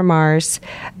anything from Mars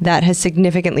that has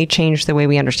significantly changed the way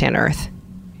we understand Earth?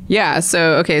 Yeah.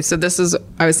 So this is,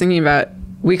 I was thinking about,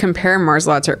 we compare Mars a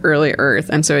lot to early Earth.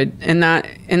 And so in that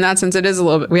sense, it is a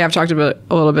little bit, we have talked about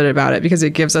a little bit about it because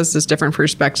it gives us this different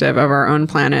perspective of our own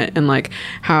planet and like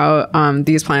how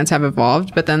these planets have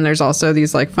evolved. But then there's also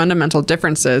these like fundamental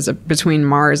differences between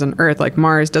Mars and Earth. Like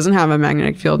Mars doesn't have a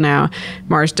magnetic field now.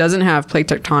 Mars doesn't have plate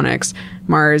tectonics.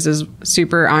 Mars is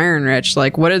super iron rich.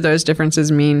 Like what do those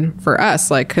differences mean for us?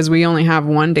 Like, cause we only have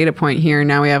one data point here.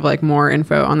 Now we have like more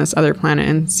info on this other planet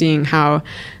and seeing how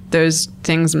those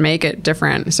things make it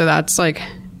different. So that's like,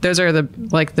 those are the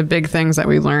big things that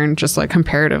we learned just like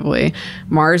comparatively.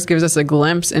 Mars gives us a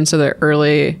glimpse into the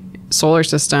early solar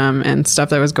system and stuff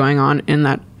that was going on in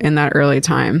that early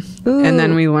time. Ooh. And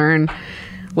then we learn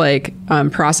like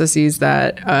processes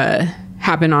that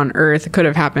happen on Earth could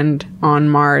have happened on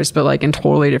Mars, but like in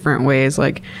totally different ways.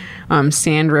 Like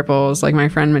sand ripples. Like my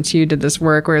friend Mathieu did this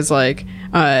work where it's like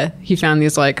he found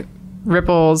these like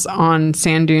ripples on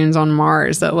sand dunes on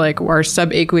Mars that like are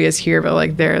subaqueous here, but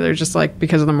like they're just like,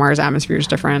 because of the Mars atmosphere is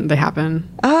different, they happen.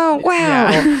 Oh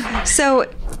wow. Yeah. So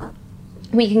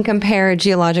we can compare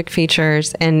geologic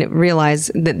features and realize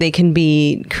that they can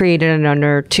be created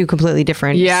under two completely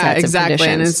different sets exactly of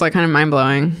conditions. And it's like kind of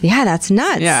mind-blowing. Yeah, that's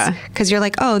nuts. Yeah, because you're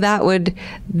like, oh,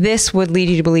 this would lead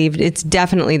you to believe it's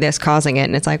definitely this causing it,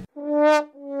 and it's like,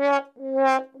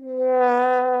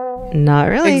 not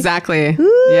really. Exactly.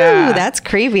 Ooh, yeah, that's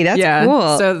creepy. That's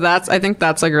cool. So I think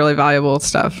that's like really valuable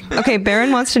stuff. Okay,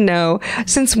 Baron wants to know,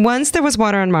 since once there was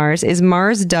water on Mars, is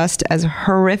Mars dust as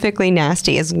horrifically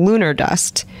nasty as lunar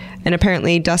dust? And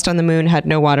apparently dust on the moon had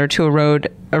no water to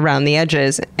erode around the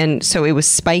edges, and so it was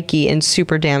spiky and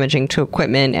super damaging to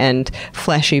equipment and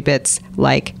fleshy bits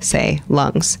like, say,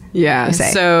 lungs. Yeah.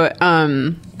 So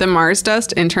the Mars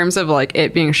dust, in terms of like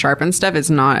it being sharp and stuff, it's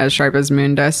not as sharp as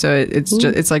moon dust. So it's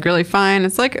just, it's like really fine.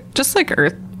 It's like just like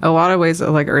Earth, a lot of ways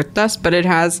like Earth dust, but it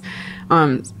has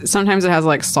sometimes it has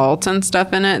like salts and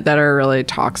stuff in it that are really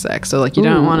toxic. So like you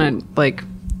don't want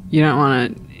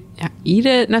to eat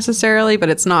it necessarily, but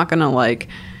it's not gonna like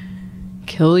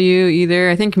kill you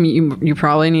either. I think you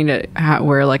probably need to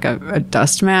wear like a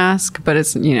dust mask, but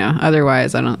it's,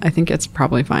 otherwise I think it's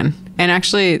probably fine. And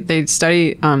actually they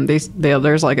study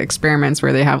there's like experiments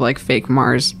where they have like fake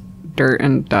Mars dirt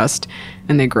and dust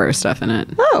and they grow stuff in it.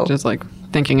 Just like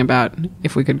thinking about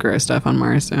if we could grow stuff on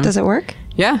Mars. So. Does it work?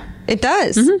 Yeah, it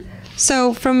does. Mm-hmm.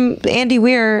 So from Andy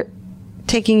Weir,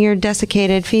 taking your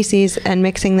desiccated feces and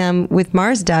mixing them with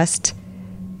Mars dust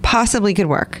possibly could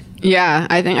work. Yeah,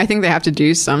 I think they have to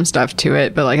do some stuff to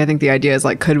it, but like I think the idea is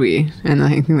like, could we? And I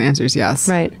think the answer is yes.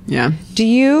 Right. Yeah. Do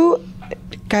you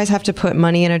guys have to put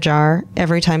money in a jar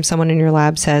every time someone in your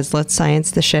lab says, let's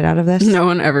science the shit out of this? No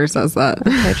one ever says that.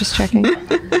 Okay, just checking.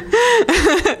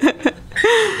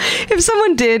 If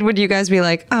someone did, would you guys be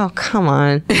like, oh, come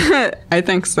on? I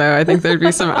think so. I think there'd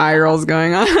be some eye rolls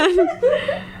going on.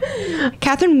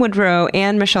 Catherine Woodrow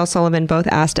and Michelle Sullivan both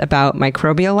asked about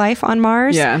microbial life on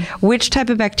Mars. Yeah. Which type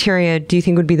of bacteria do you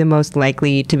think would be the most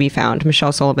likely to be found?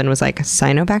 Michelle Sullivan was like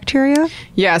cyanobacteria.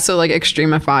 Yeah, so like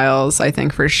extremophiles, I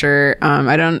think for sure.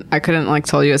 I couldn't like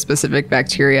tell you a specific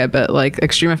bacteria, but like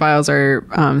extremophiles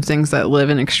are things that live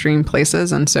in extreme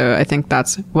places, and so I think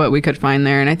that's what we could find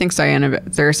there. And I think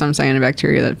there are some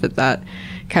cyanobacteria that fit that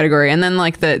category. And then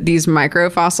like these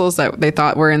microfossils that they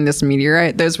thought were in this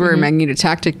meteorite, those were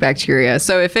magnetotactic bacteria.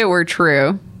 So if it were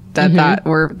true that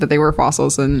that they were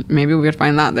fossils, then maybe we could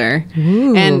find that there.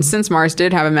 Ooh. And since Mars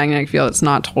did have a magnetic field, it's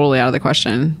not totally out of the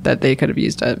question that they could have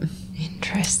used it.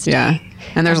 Interesting. Yeah.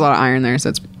 And there's a lot of iron there, so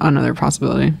it's another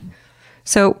possibility.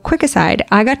 So, quick aside,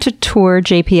 I got to tour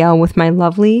JPL with my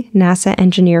lovely NASA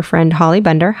engineer friend, Holly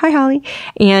Bender. Hi, Holly.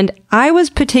 And I was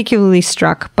particularly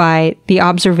struck by the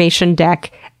observation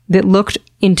deck that looked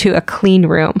into a clean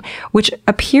room, which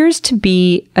appears to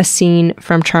be a scene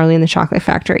from Charlie and the Chocolate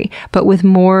Factory, but with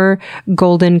more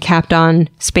golden capped on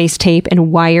space tape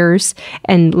and wires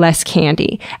and less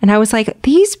candy. And I was like,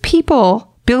 these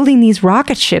people building these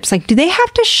rocket ships, like, do they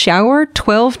have to shower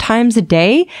 12 times a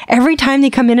day every time they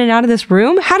come in and out of this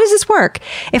room? How does this work?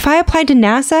 If I applied to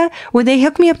NASA, would they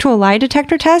hook me up to a lie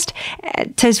detector test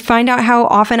to find out how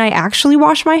often I actually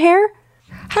wash my hair?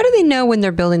 How do they know when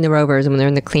they're building the rovers and when they're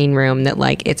in the clean room that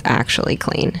like it's actually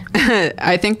clean?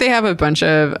 I think they have a bunch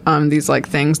of these like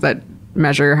things that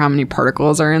measure how many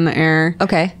particles are in the air.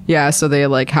 Okay. Yeah, so they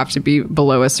like have to be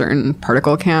below a certain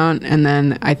particle count, and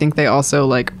then I think they also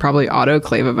like probably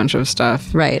autoclave a bunch of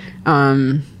stuff. Right.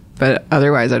 But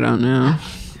otherwise I don't know.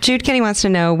 Jude Kenny wants to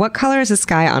know, what color is the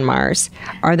sky on Mars?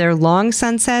 Are there long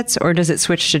sunsets or does it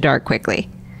switch to dark quickly?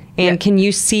 And can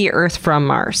you see Earth from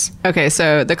Mars? Okay,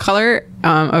 so the color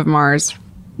of Mars,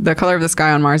 the color of the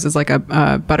sky on Mars is like a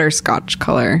butterscotch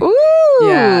color. Ooh.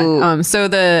 Yeah. So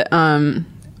the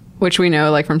which we know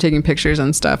like from taking pictures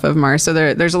and stuff of Mars. So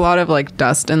there's a lot of like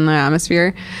dust in the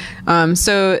atmosphere.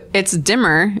 So it's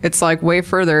dimmer. It's like way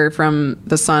further from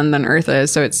the sun than Earth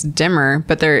is. So it's dimmer,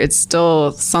 but it's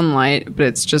still sunlight, but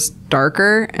it's just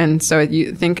darker. And so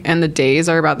you think, and the days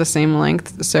are about the same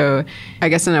length. So I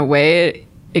guess in a way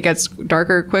it gets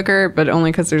darker quicker, but only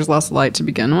because there's less light to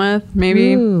begin with,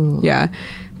 maybe. Ooh. Yeah.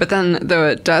 But then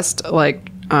the dust like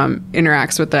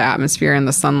interacts with the atmosphere and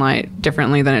the sunlight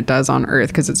differently than it does on Earth,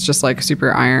 because it's just like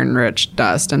super iron rich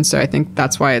dust. And so I think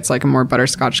that's why it's like a more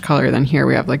butterscotch color than here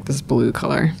we have like this blue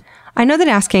color. I know that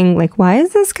asking like, why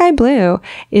is the sky blue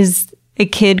is a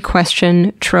kid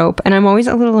question trope. And I'm always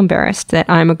a little embarrassed that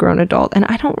I'm a grown adult and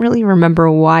I don't really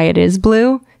remember why it is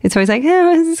blue. It's always like,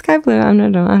 why is the sky blue? I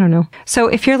don't know. So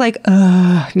if you're like,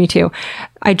 me too.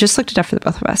 I just looked it up for the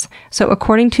both of us. So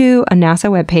according to a NASA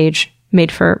webpage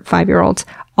made for 5-year-olds,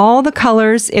 all the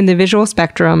colors in the visual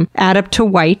spectrum add up to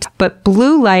white, but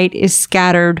blue light is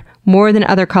scattered more than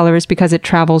other colors because it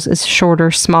travels as shorter,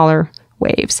 smaller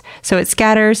waves. So it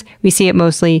scatters, we see it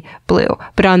mostly blue.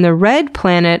 But on the red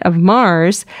planet of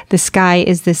Mars, the sky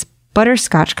is this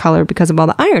butterscotch color because of all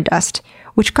the iron dust,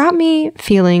 which got me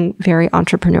feeling very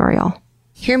entrepreneurial.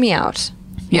 Hear me out.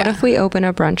 Yeah. What if we open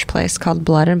a brunch place called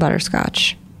Blood and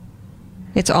Butterscotch?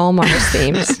 It's all Mars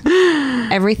themes.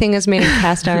 Everything is made in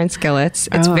cast iron skillets.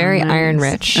 It's very nice. Iron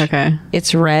rich. Okay.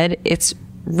 It's red. It's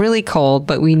really cold,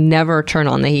 but we never turn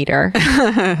on the heater.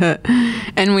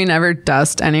 And we never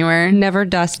dust anywhere. Never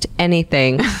dust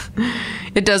anything.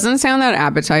 It doesn't sound that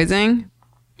appetizing.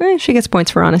 She gets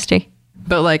points for honesty.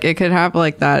 But like it could have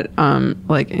like that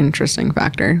like interesting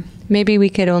factor. Maybe we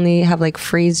could only have like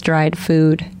freeze-dried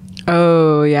food.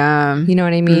 Oh, yeah. You know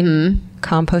what I mean? Mm-hmm.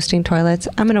 Composting toilets.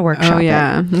 I'm going to workshop it. Oh,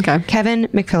 yeah. Okay. Kevin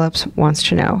McPhillips wants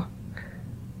to know.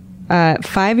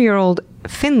 5-year-old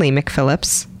Finley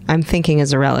McPhillips, I'm thinking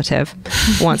is a relative,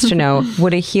 wants to know,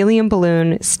 would a helium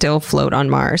balloon still float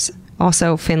on Mars?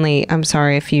 Also, Finley, I'm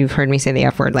sorry if you've heard me say the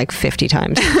F word like 50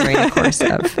 times during the course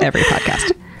of every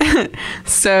podcast.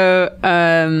 So,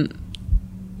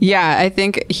 yeah, I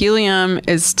think helium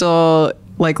is still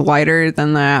like lighter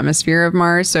than the atmosphere of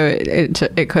Mars, so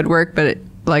it could work, but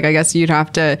like I guess you'd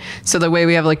have to. So the way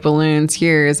we have like balloons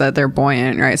here is that they're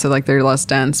buoyant, right? So like they're less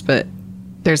dense, but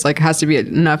there's like has to be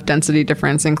enough density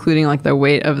difference, including like the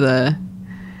weight of the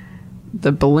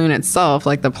balloon itself,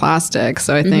 like the plastic.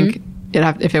 So I think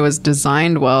if it was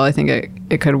designed well, I think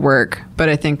it could work. But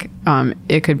I think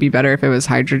it could be better if it was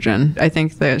hydrogen. I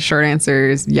think the short answer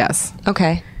is yes.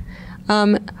 Okay.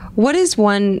 What is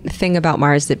one thing about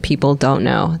Mars that people don't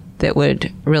know that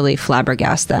would really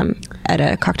flabbergast them at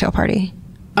a cocktail party?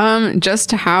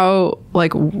 Just how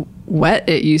like wet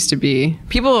it used to be.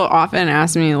 People often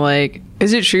ask me like,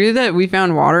 is it true that we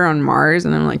found water on Mars?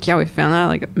 And I'm like, yeah, we found that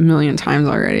like a million times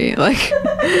already. Like,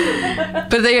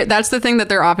 but that's the thing that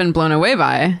they're often blown away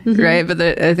by, right? But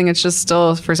I think it's just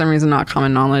still for some reason not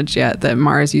common knowledge yet that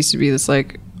Mars used to be this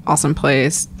like awesome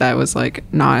place that was like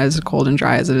not as cold and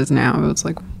dry as it is now. It was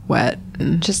like wet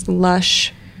and Just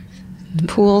lush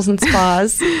pools and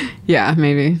spas. yeah,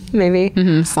 maybe.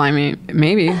 Slimy,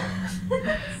 maybe.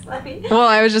 Well,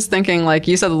 I was just thinking, like,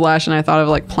 you said lush, and I thought of,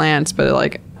 like, plants, but,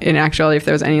 like, in actuality, if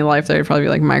there was any life, there would probably be,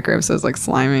 like, microbes, so it's, like,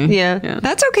 slimy. Yeah.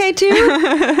 That's okay,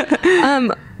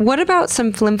 too. What about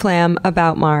some flim-flam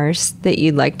about Mars that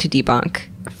you'd like to debunk?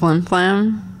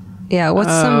 Flim-flam? Yeah,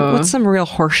 what's some real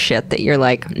horse shit that you're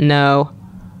like, no?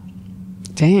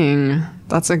 Dang,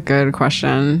 that's a good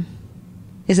question.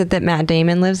 Is it that Matt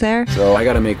Damon lives there? So I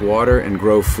gotta make water and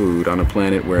grow food on a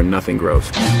planet where nothing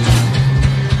grows.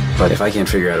 But if I can't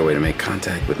figure out a way to make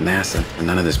contact with NASA, then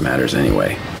none of this matters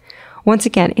anyway. Once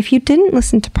again, if you didn't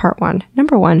listen to part 1,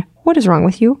 number 1, what is wrong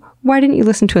with you? Why didn't you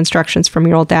listen to instructions from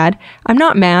your old dad? I'm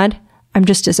not mad. I'm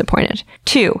just disappointed.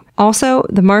 2, also,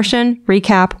 The Martian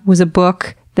recap was a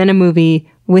book, then a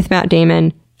movie with Matt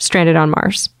Damon stranded on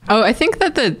Mars. Oh, I think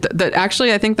that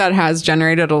actually, I think that has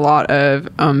generated a lot of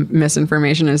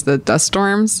misinformation is the dust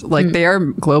storms. Like, they are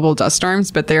global dust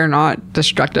storms, but they are not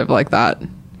destructive like that.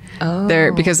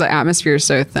 Oh. Because the atmosphere is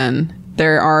so thin.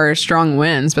 There are strong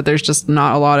winds, but there's just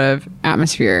not a lot of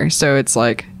atmosphere. So it's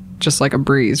like just like a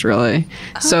breeze, really.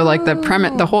 Oh. So like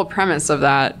the whole premise of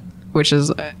that, which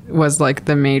was like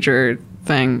the major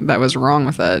thing that was wrong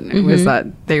with it, was that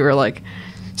they were like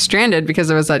stranded because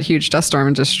there was that huge dust storm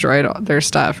and destroyed all their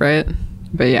stuff, right?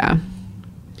 But yeah,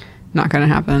 not going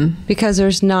to happen. Because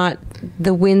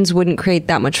the winds wouldn't create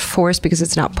that much force because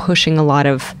it's not pushing a lot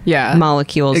of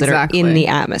molecules that are in the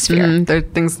atmosphere.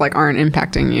 Things like aren't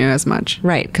impacting you as much.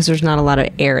 Right, because there's not a lot of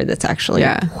air that's actually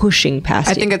pushing past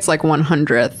you. I think it's like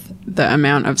 1/100th the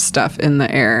amount of stuff in the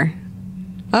air.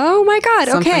 Oh my God,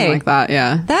 Something okay. like that,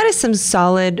 yeah. That is some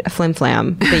solid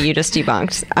flim-flam that you just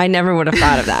debunked. I never would have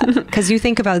thought of that. Because you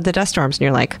think about the dust storms and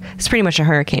you're like, it's pretty much a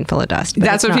hurricane full of dust.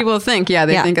 That's what people think. Yeah,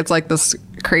 they think it's like this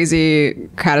crazy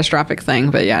catastrophic thing.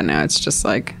 But yeah, no, it's just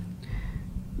like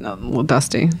a little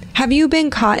dusty. Have you been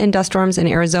caught in dust storms in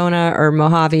Arizona or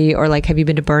Mojave? Or like, have you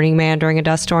been to Burning Man during a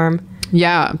dust storm?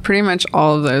 Yeah, pretty much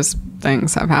all of those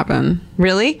things have happened.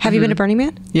 Really? Have you been to Burning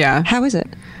Man? Yeah. How is it?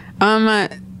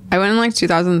 I went in like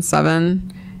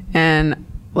 2007 and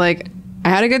like I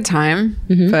had a good time,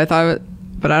 but I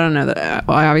don't know that.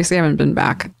 Well, I obviously haven't been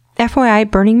back. FYI,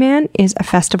 Burning Man is a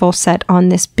festival set on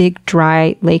this big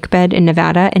dry lake bed in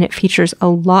Nevada, and it features a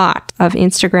lot of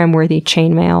Instagram-worthy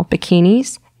chainmail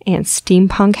bikinis and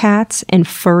steampunk hats and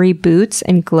furry boots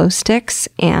and glow sticks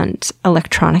and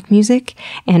electronic music.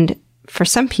 And for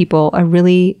some people, a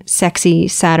really sexy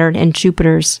Saturn and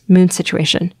Jupiter's moon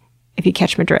situation. If you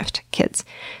catch my drift, kids.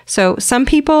 So some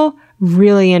people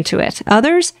really into it.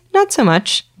 Others, not so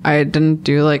much. I didn't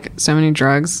do like so many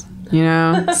drugs, you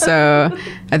know? So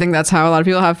I think that's how a lot of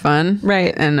people have fun.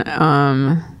 Right. And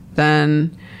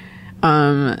then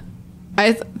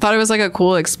I thought it was like a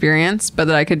cool experience, but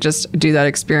that I could just do that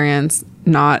experience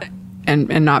not pay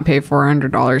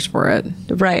 $400 for it.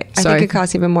 Right. So I think it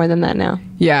costs even more than that now.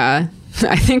 Yeah.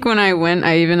 I think when I went,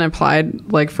 I even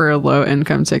applied like for a low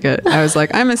income ticket. I was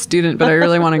like, I'm a student, but I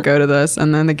really want to go to this.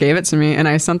 And then they gave it to me and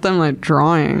I sent them like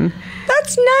drawing.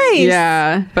 That's nice.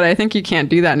 Yeah. But I think you can't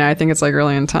do that now. I think it's like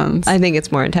really intense. I think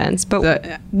it's more intense.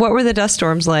 But what were the dust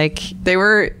storms like? I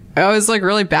was like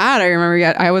really bad. I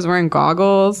remember I was wearing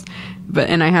goggles,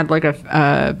 and I had like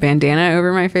a bandana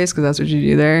over my face because that's what you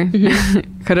do there.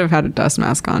 Mm-hmm. Could have had a dust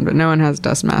mask on, but no one has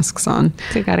dust masks on.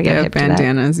 So you gotta get hip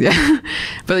bandanas, to that. Yeah.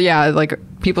 But yeah, like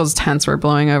people's tents were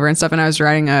blowing over and stuff, and I was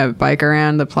riding a bike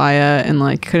around the playa and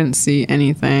like couldn't see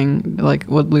anything. Like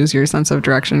would lose your sense of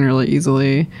direction really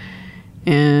easily.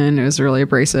 And it was really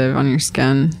abrasive on your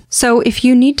skin. So if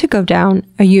you need to go down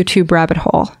a YouTube rabbit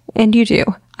hole, and you do,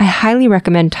 I highly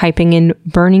recommend typing in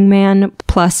Burning Man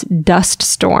plus dust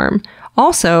storm,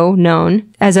 also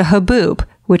known as a haboob,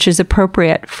 which is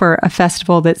appropriate for a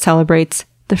festival that celebrates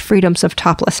the freedoms of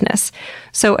toplessness.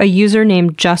 So a user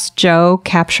named Just Joe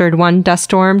captured one dust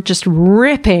storm just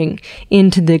ripping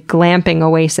into the glamping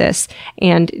oasis,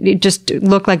 and it just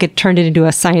looked like it turned it into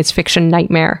a science fiction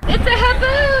nightmare. It's a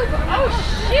haboob!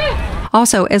 Oh, shit!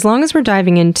 Also, as long as we're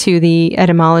diving into the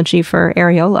etymology for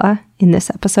areola in this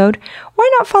episode, why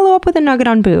not follow up with a nugget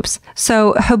on boobs?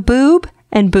 So, haboob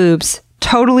and boobs,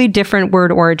 totally different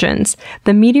word origins.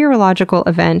 The meteorological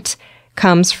event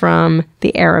comes from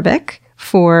the Arabic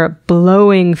for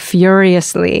blowing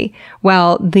furiously,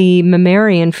 while the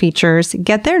mammarian features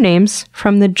get their names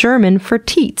from the German for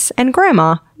teats and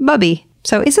grandma, bubby.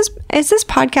 So is this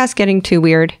podcast getting too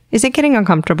weird? Is it getting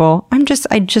uncomfortable? I'm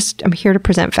here to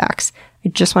present facts. I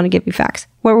just want to give you facts.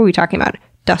 What were we talking about?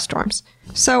 Dust storms.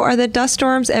 So are the dust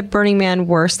storms at Burning Man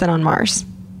worse than on Mars?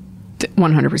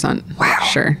 100%. Wow.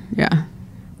 Sure. Yeah.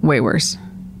 Way worse.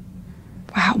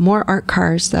 Wow. More art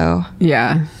cars though.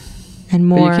 Yeah. And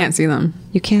more. But you can't see them.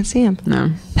 You can't see them. No.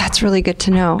 That's really good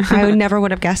to know. I never would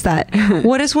have guessed that.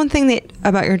 What is one thing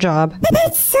about your job?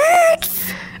 It sucks.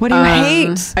 What do you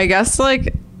hate? I guess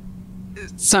like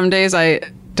some days I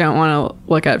don't want to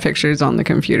look at pictures on the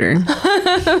computer.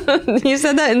 You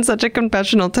said that in such a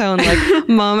confessional tone, like,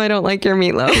 Mom, I don't like your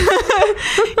meatloaf.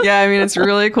 Yeah, I mean, it's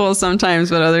really cool sometimes,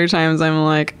 but other times I'm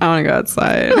like, I want to go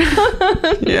outside.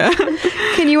 Yeah.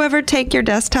 Can you ever take your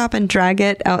desktop and drag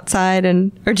it outside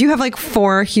or do you have like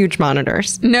 4 huge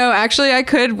monitors? No, actually I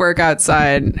could work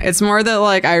outside. It's more that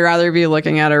like I'd rather be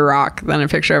looking at a rock than a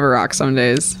picture of a rock some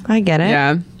days. I get it.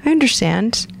 Yeah. I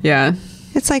understand. Yeah.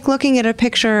 It's like looking at a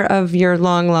picture of your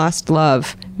long lost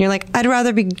love. You're like, I'd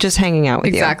rather be just hanging out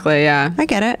with you. Exactly, yeah. I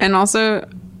get it. And also,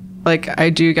 like, I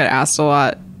do get asked a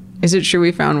lot, is it true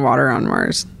we found water on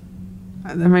Mars?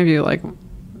 That might be like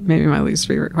maybe my least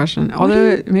favorite question.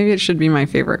 Although maybe it should be my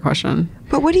favorite question.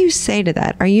 But what do you say to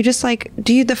that? Are you just like,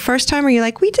 the first time are you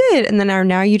like, we did? And then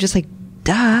now are you just like,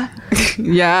 duh?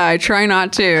 Yeah, I try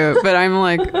not to, but I'm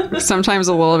like sometimes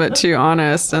a little bit too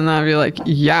honest, and then I'd be like,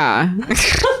 yeah.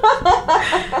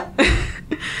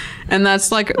 And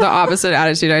that's like the opposite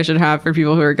attitude I should have for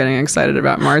people who are getting excited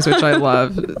about Mars, which I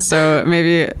love. So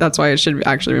maybe that's why it should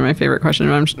actually be my favorite question.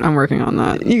 But I'm working on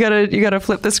that. You gotta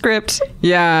flip the script.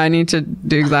 Yeah, I need to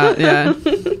do that. Yeah.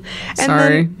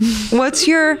 Sorry. What's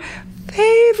your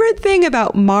favorite thing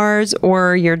about Mars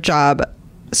or your job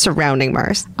surrounding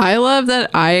Mars? I love that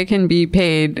I can be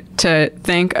paid to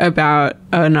think about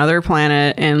another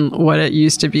planet and what it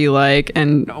used to be like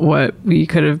and what we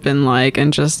could have been like,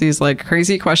 and just these like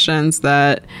crazy questions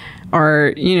that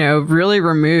are, really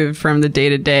removed from the day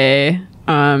to day.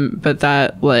 But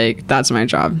that's my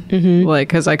job. Mm-hmm. Like,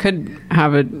 cause I could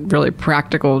have a really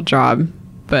practical job,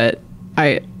 but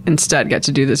I instead get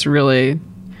to do this really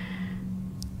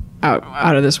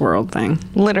out of this world thing.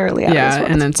 Literally out of this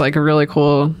world. And it's like really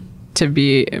cool to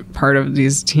be part of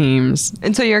these teams.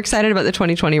 And so you're excited about the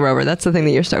 2020 rover. That's the thing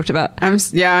that you're stoked about. I'm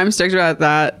stoked about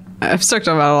that. I'm stoked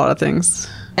about a lot of things.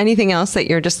 Anything else that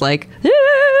you're just like,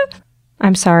 ah!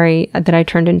 I'm sorry that I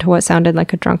turned into what sounded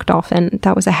like a drunk dolphin.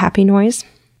 That was a happy noise.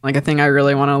 Like a thing I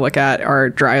really want to look at are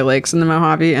dry lakes in the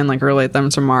Mojave and like relate them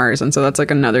to Mars. And so that's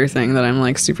like another thing that I'm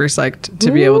like super psyched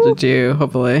to be able to do,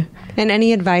 hopefully. And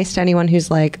any advice to anyone who's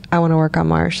like, I want to work on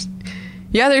Mars?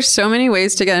 Yeah, there's so many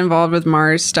ways to get involved with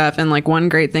Mars stuff. And like one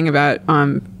great thing about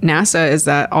NASA is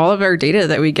that all of our data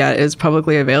that we get is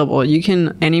publicly available.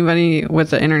 Anybody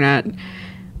with the internet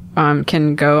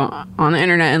can go on the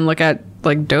internet and look at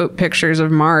like dope pictures of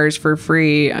Mars for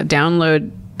free,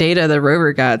 download data the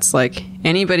rover gets. Like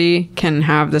anybody can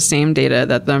have the same data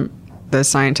that the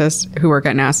scientists who work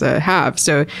at NASA have.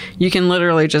 So you can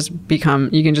literally just you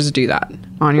can just do that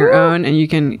on your own, and you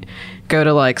can go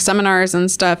to like seminars and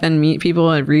stuff and meet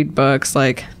people and read books.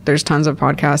 Like there's tons of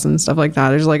podcasts and stuff like that.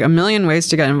 There's like a million ways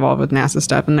to get involved with NASA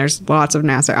stuff, and there's lots of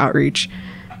NASA outreach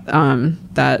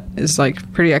that is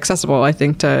like pretty accessible, I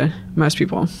think, to most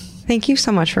people. Thank you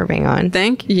so much for being on.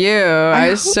 Thank you. I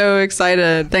was so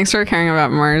excited. Thanks for caring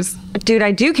about Mars. Dude,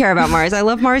 I do care about Mars. I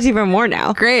love Mars even more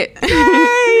now. Great. Yay!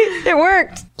 It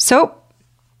worked. So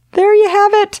there you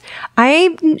have it.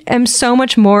 I am so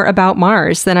much more about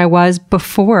Mars than I was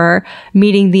before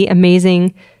meeting the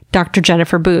amazing Dr.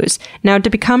 Jennifer Booz. Now, to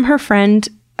become her friend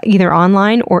either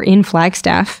online or in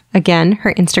Flagstaff, again,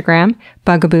 her Instagram,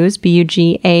 Bugabooz,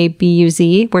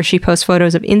 Bugabuz, where she posts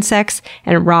photos of insects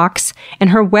and rocks,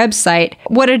 and her website,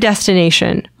 what a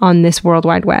destination on this World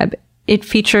Wide Web. It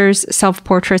features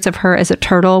self-portraits of her as a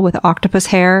turtle with octopus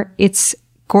hair. It's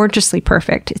gorgeously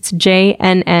perfect. It's jnnfr.bz.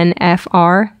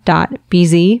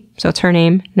 So it's her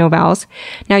name, no vowels.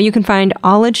 Now you can find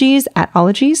Ologies at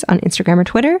Ologies on Instagram or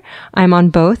Twitter. I'm on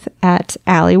both at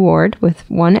Allie Ward with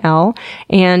 1 L.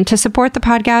 And to support the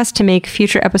podcast, to make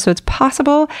future episodes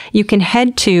possible, you can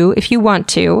head to, if you want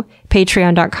to,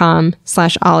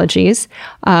 patreon.com/ologies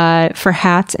for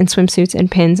hats and swimsuits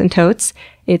and pins and totes.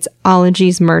 It's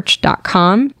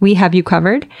ologiesmerch.com. We have you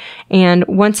covered. And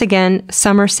once again,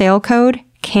 summer sale code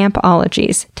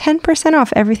Campologies, 10%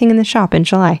 off everything in the shop in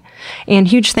July. And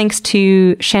huge thanks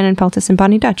to Shannon Peltis and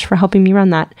Bonnie Dutch for helping me run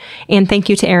that. And thank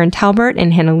you to Aaron Talbert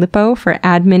and Hannah Lippo for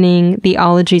adminning the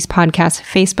Ologies podcast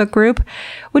Facebook group,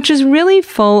 which is really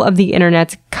full of the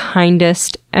internet's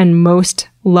kindest and most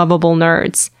lovable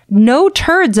nerds. No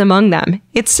turds among them.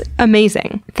 It's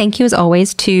amazing. Thank you as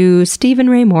always to Stephen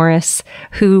Ray Morris,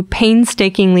 who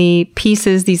painstakingly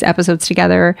pieces these episodes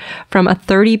together from a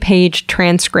 30-page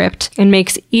transcript and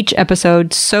makes each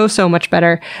episode so much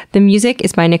better. The music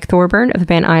is by Nick Thorburn of the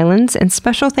band Islands, and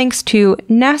special thanks to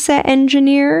NASA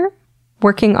engineer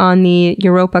working on the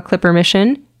Europa Clipper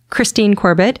mission, Christine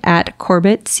Corbett at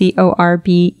Corbett,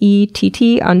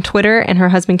 Corbett on Twitter, and her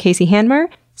husband Casey Handmer,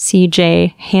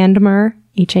 CJ Handmer,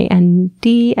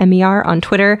 Handmer on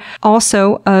Twitter.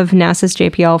 Also of NASA's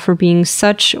JPL for being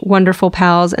such wonderful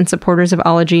pals and supporters of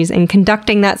Ologies and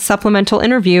conducting that supplemental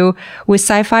interview with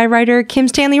sci-fi writer Kim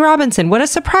Stanley Robinson. What a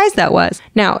surprise that was.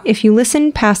 Now, if you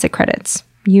listen past the credits,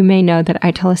 you may know that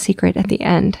I tell a secret at the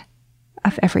end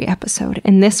of every episode.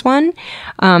 In this one,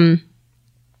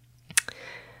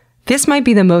 this might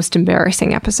be the most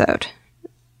embarrassing episode.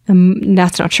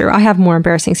 That's not true. I have more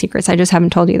embarrassing secrets. I just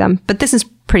haven't told you them. But this is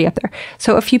pretty up there.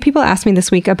 So a few people asked me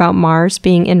this week about Mars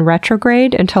being in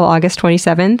retrograde until August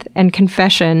 27th. And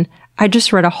confession, I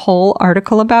just read a whole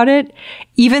article about it,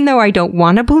 even though I don't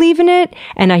want to believe in it.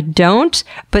 And I don't.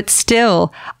 But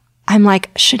still, I'm like,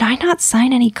 should I not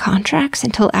sign any contracts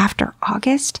until after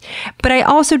August? But I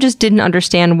also just didn't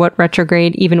understand what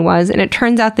retrograde even was. And it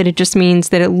turns out that it just means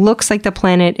that it looks like the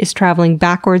planet is traveling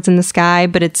backwards in the sky,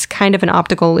 but it's kind of an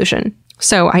optical illusion.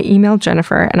 So I emailed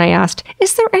Jennifer and I asked,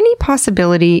 is there any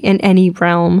possibility in any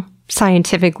realm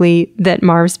scientifically that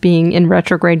Mars being in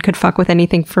retrograde could fuck with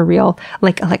anything for real,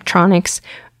 like electronics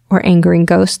or angering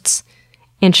ghosts?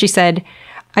 And she said,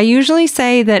 I usually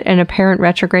say that an apparent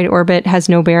retrograde orbit has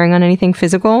no bearing on anything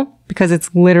physical because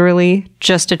it's literally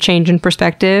just a change in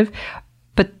perspective,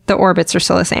 but the orbits are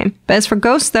still the same. But as for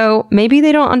ghosts, though, maybe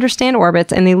they don't understand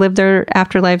orbits and they live their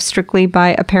afterlife strictly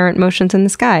by apparent motions in the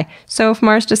sky. So if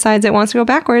Mars decides it wants to go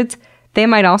backwards, they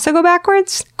might also go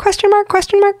backwards? Question mark,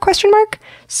 question mark, question mark.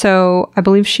 So I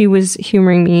believe she was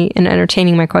humoring me and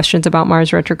entertaining my questions about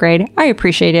Mars retrograde. I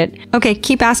appreciate it. Okay,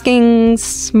 keep asking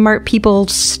smart people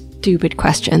stupid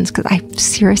questions because I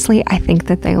think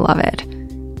that they love it.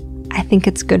 I think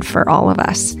it's good for all of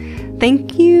us.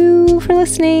 Thank you for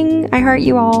listening. I heart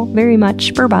you all very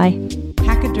much. Bye-bye.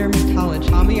 Pachydermatology,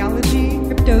 homeology,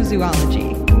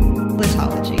 cryptozoology,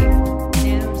 litology,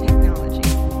 nanotechnology,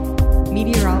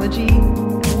 meteorology,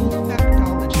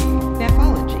 olfactology,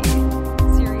 nephology,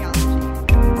 serology,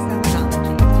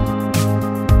 selenology.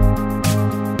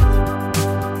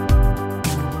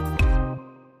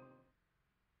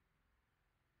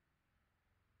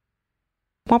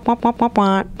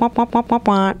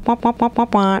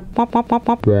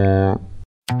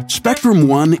 Spectrum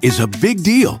One is a big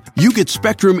deal. You get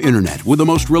Spectrum Internet with the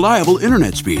most reliable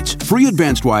internet speeds, free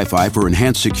advanced Wi-Fi for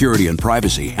enhanced security and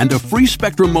privacy, and a free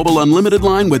Spectrum Mobile Unlimited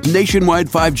line with nationwide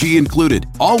 5G included,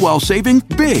 all while saving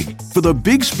big. For the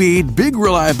big speed, big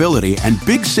reliability, and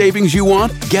big savings you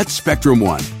want, get Spectrum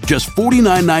One. Just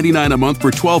 $49.99 a month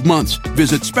for 12 months.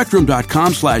 Visit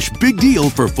spectrum.com/big deal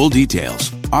for full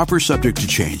details. Offer subject to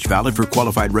change. Valid for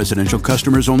qualified residential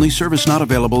customers only. Service not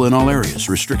available in all areas.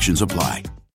 Restrictions apply.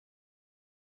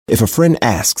 If a friend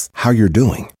asks how you're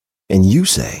doing, and you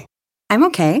say, I'm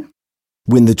okay.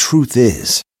 When the truth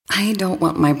is, I don't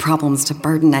want my problems to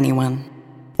burden anyone.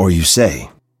 Or you say,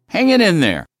 hang it in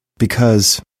there.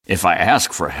 Because if I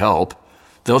ask for help,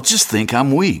 they'll just think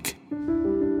I'm weak.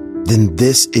 Then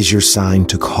this is your sign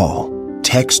to call,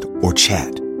 text, or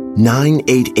chat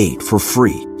 988 for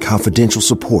free, confidential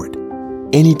support.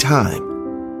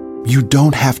 Anytime. You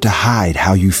don't have to hide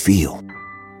how you feel.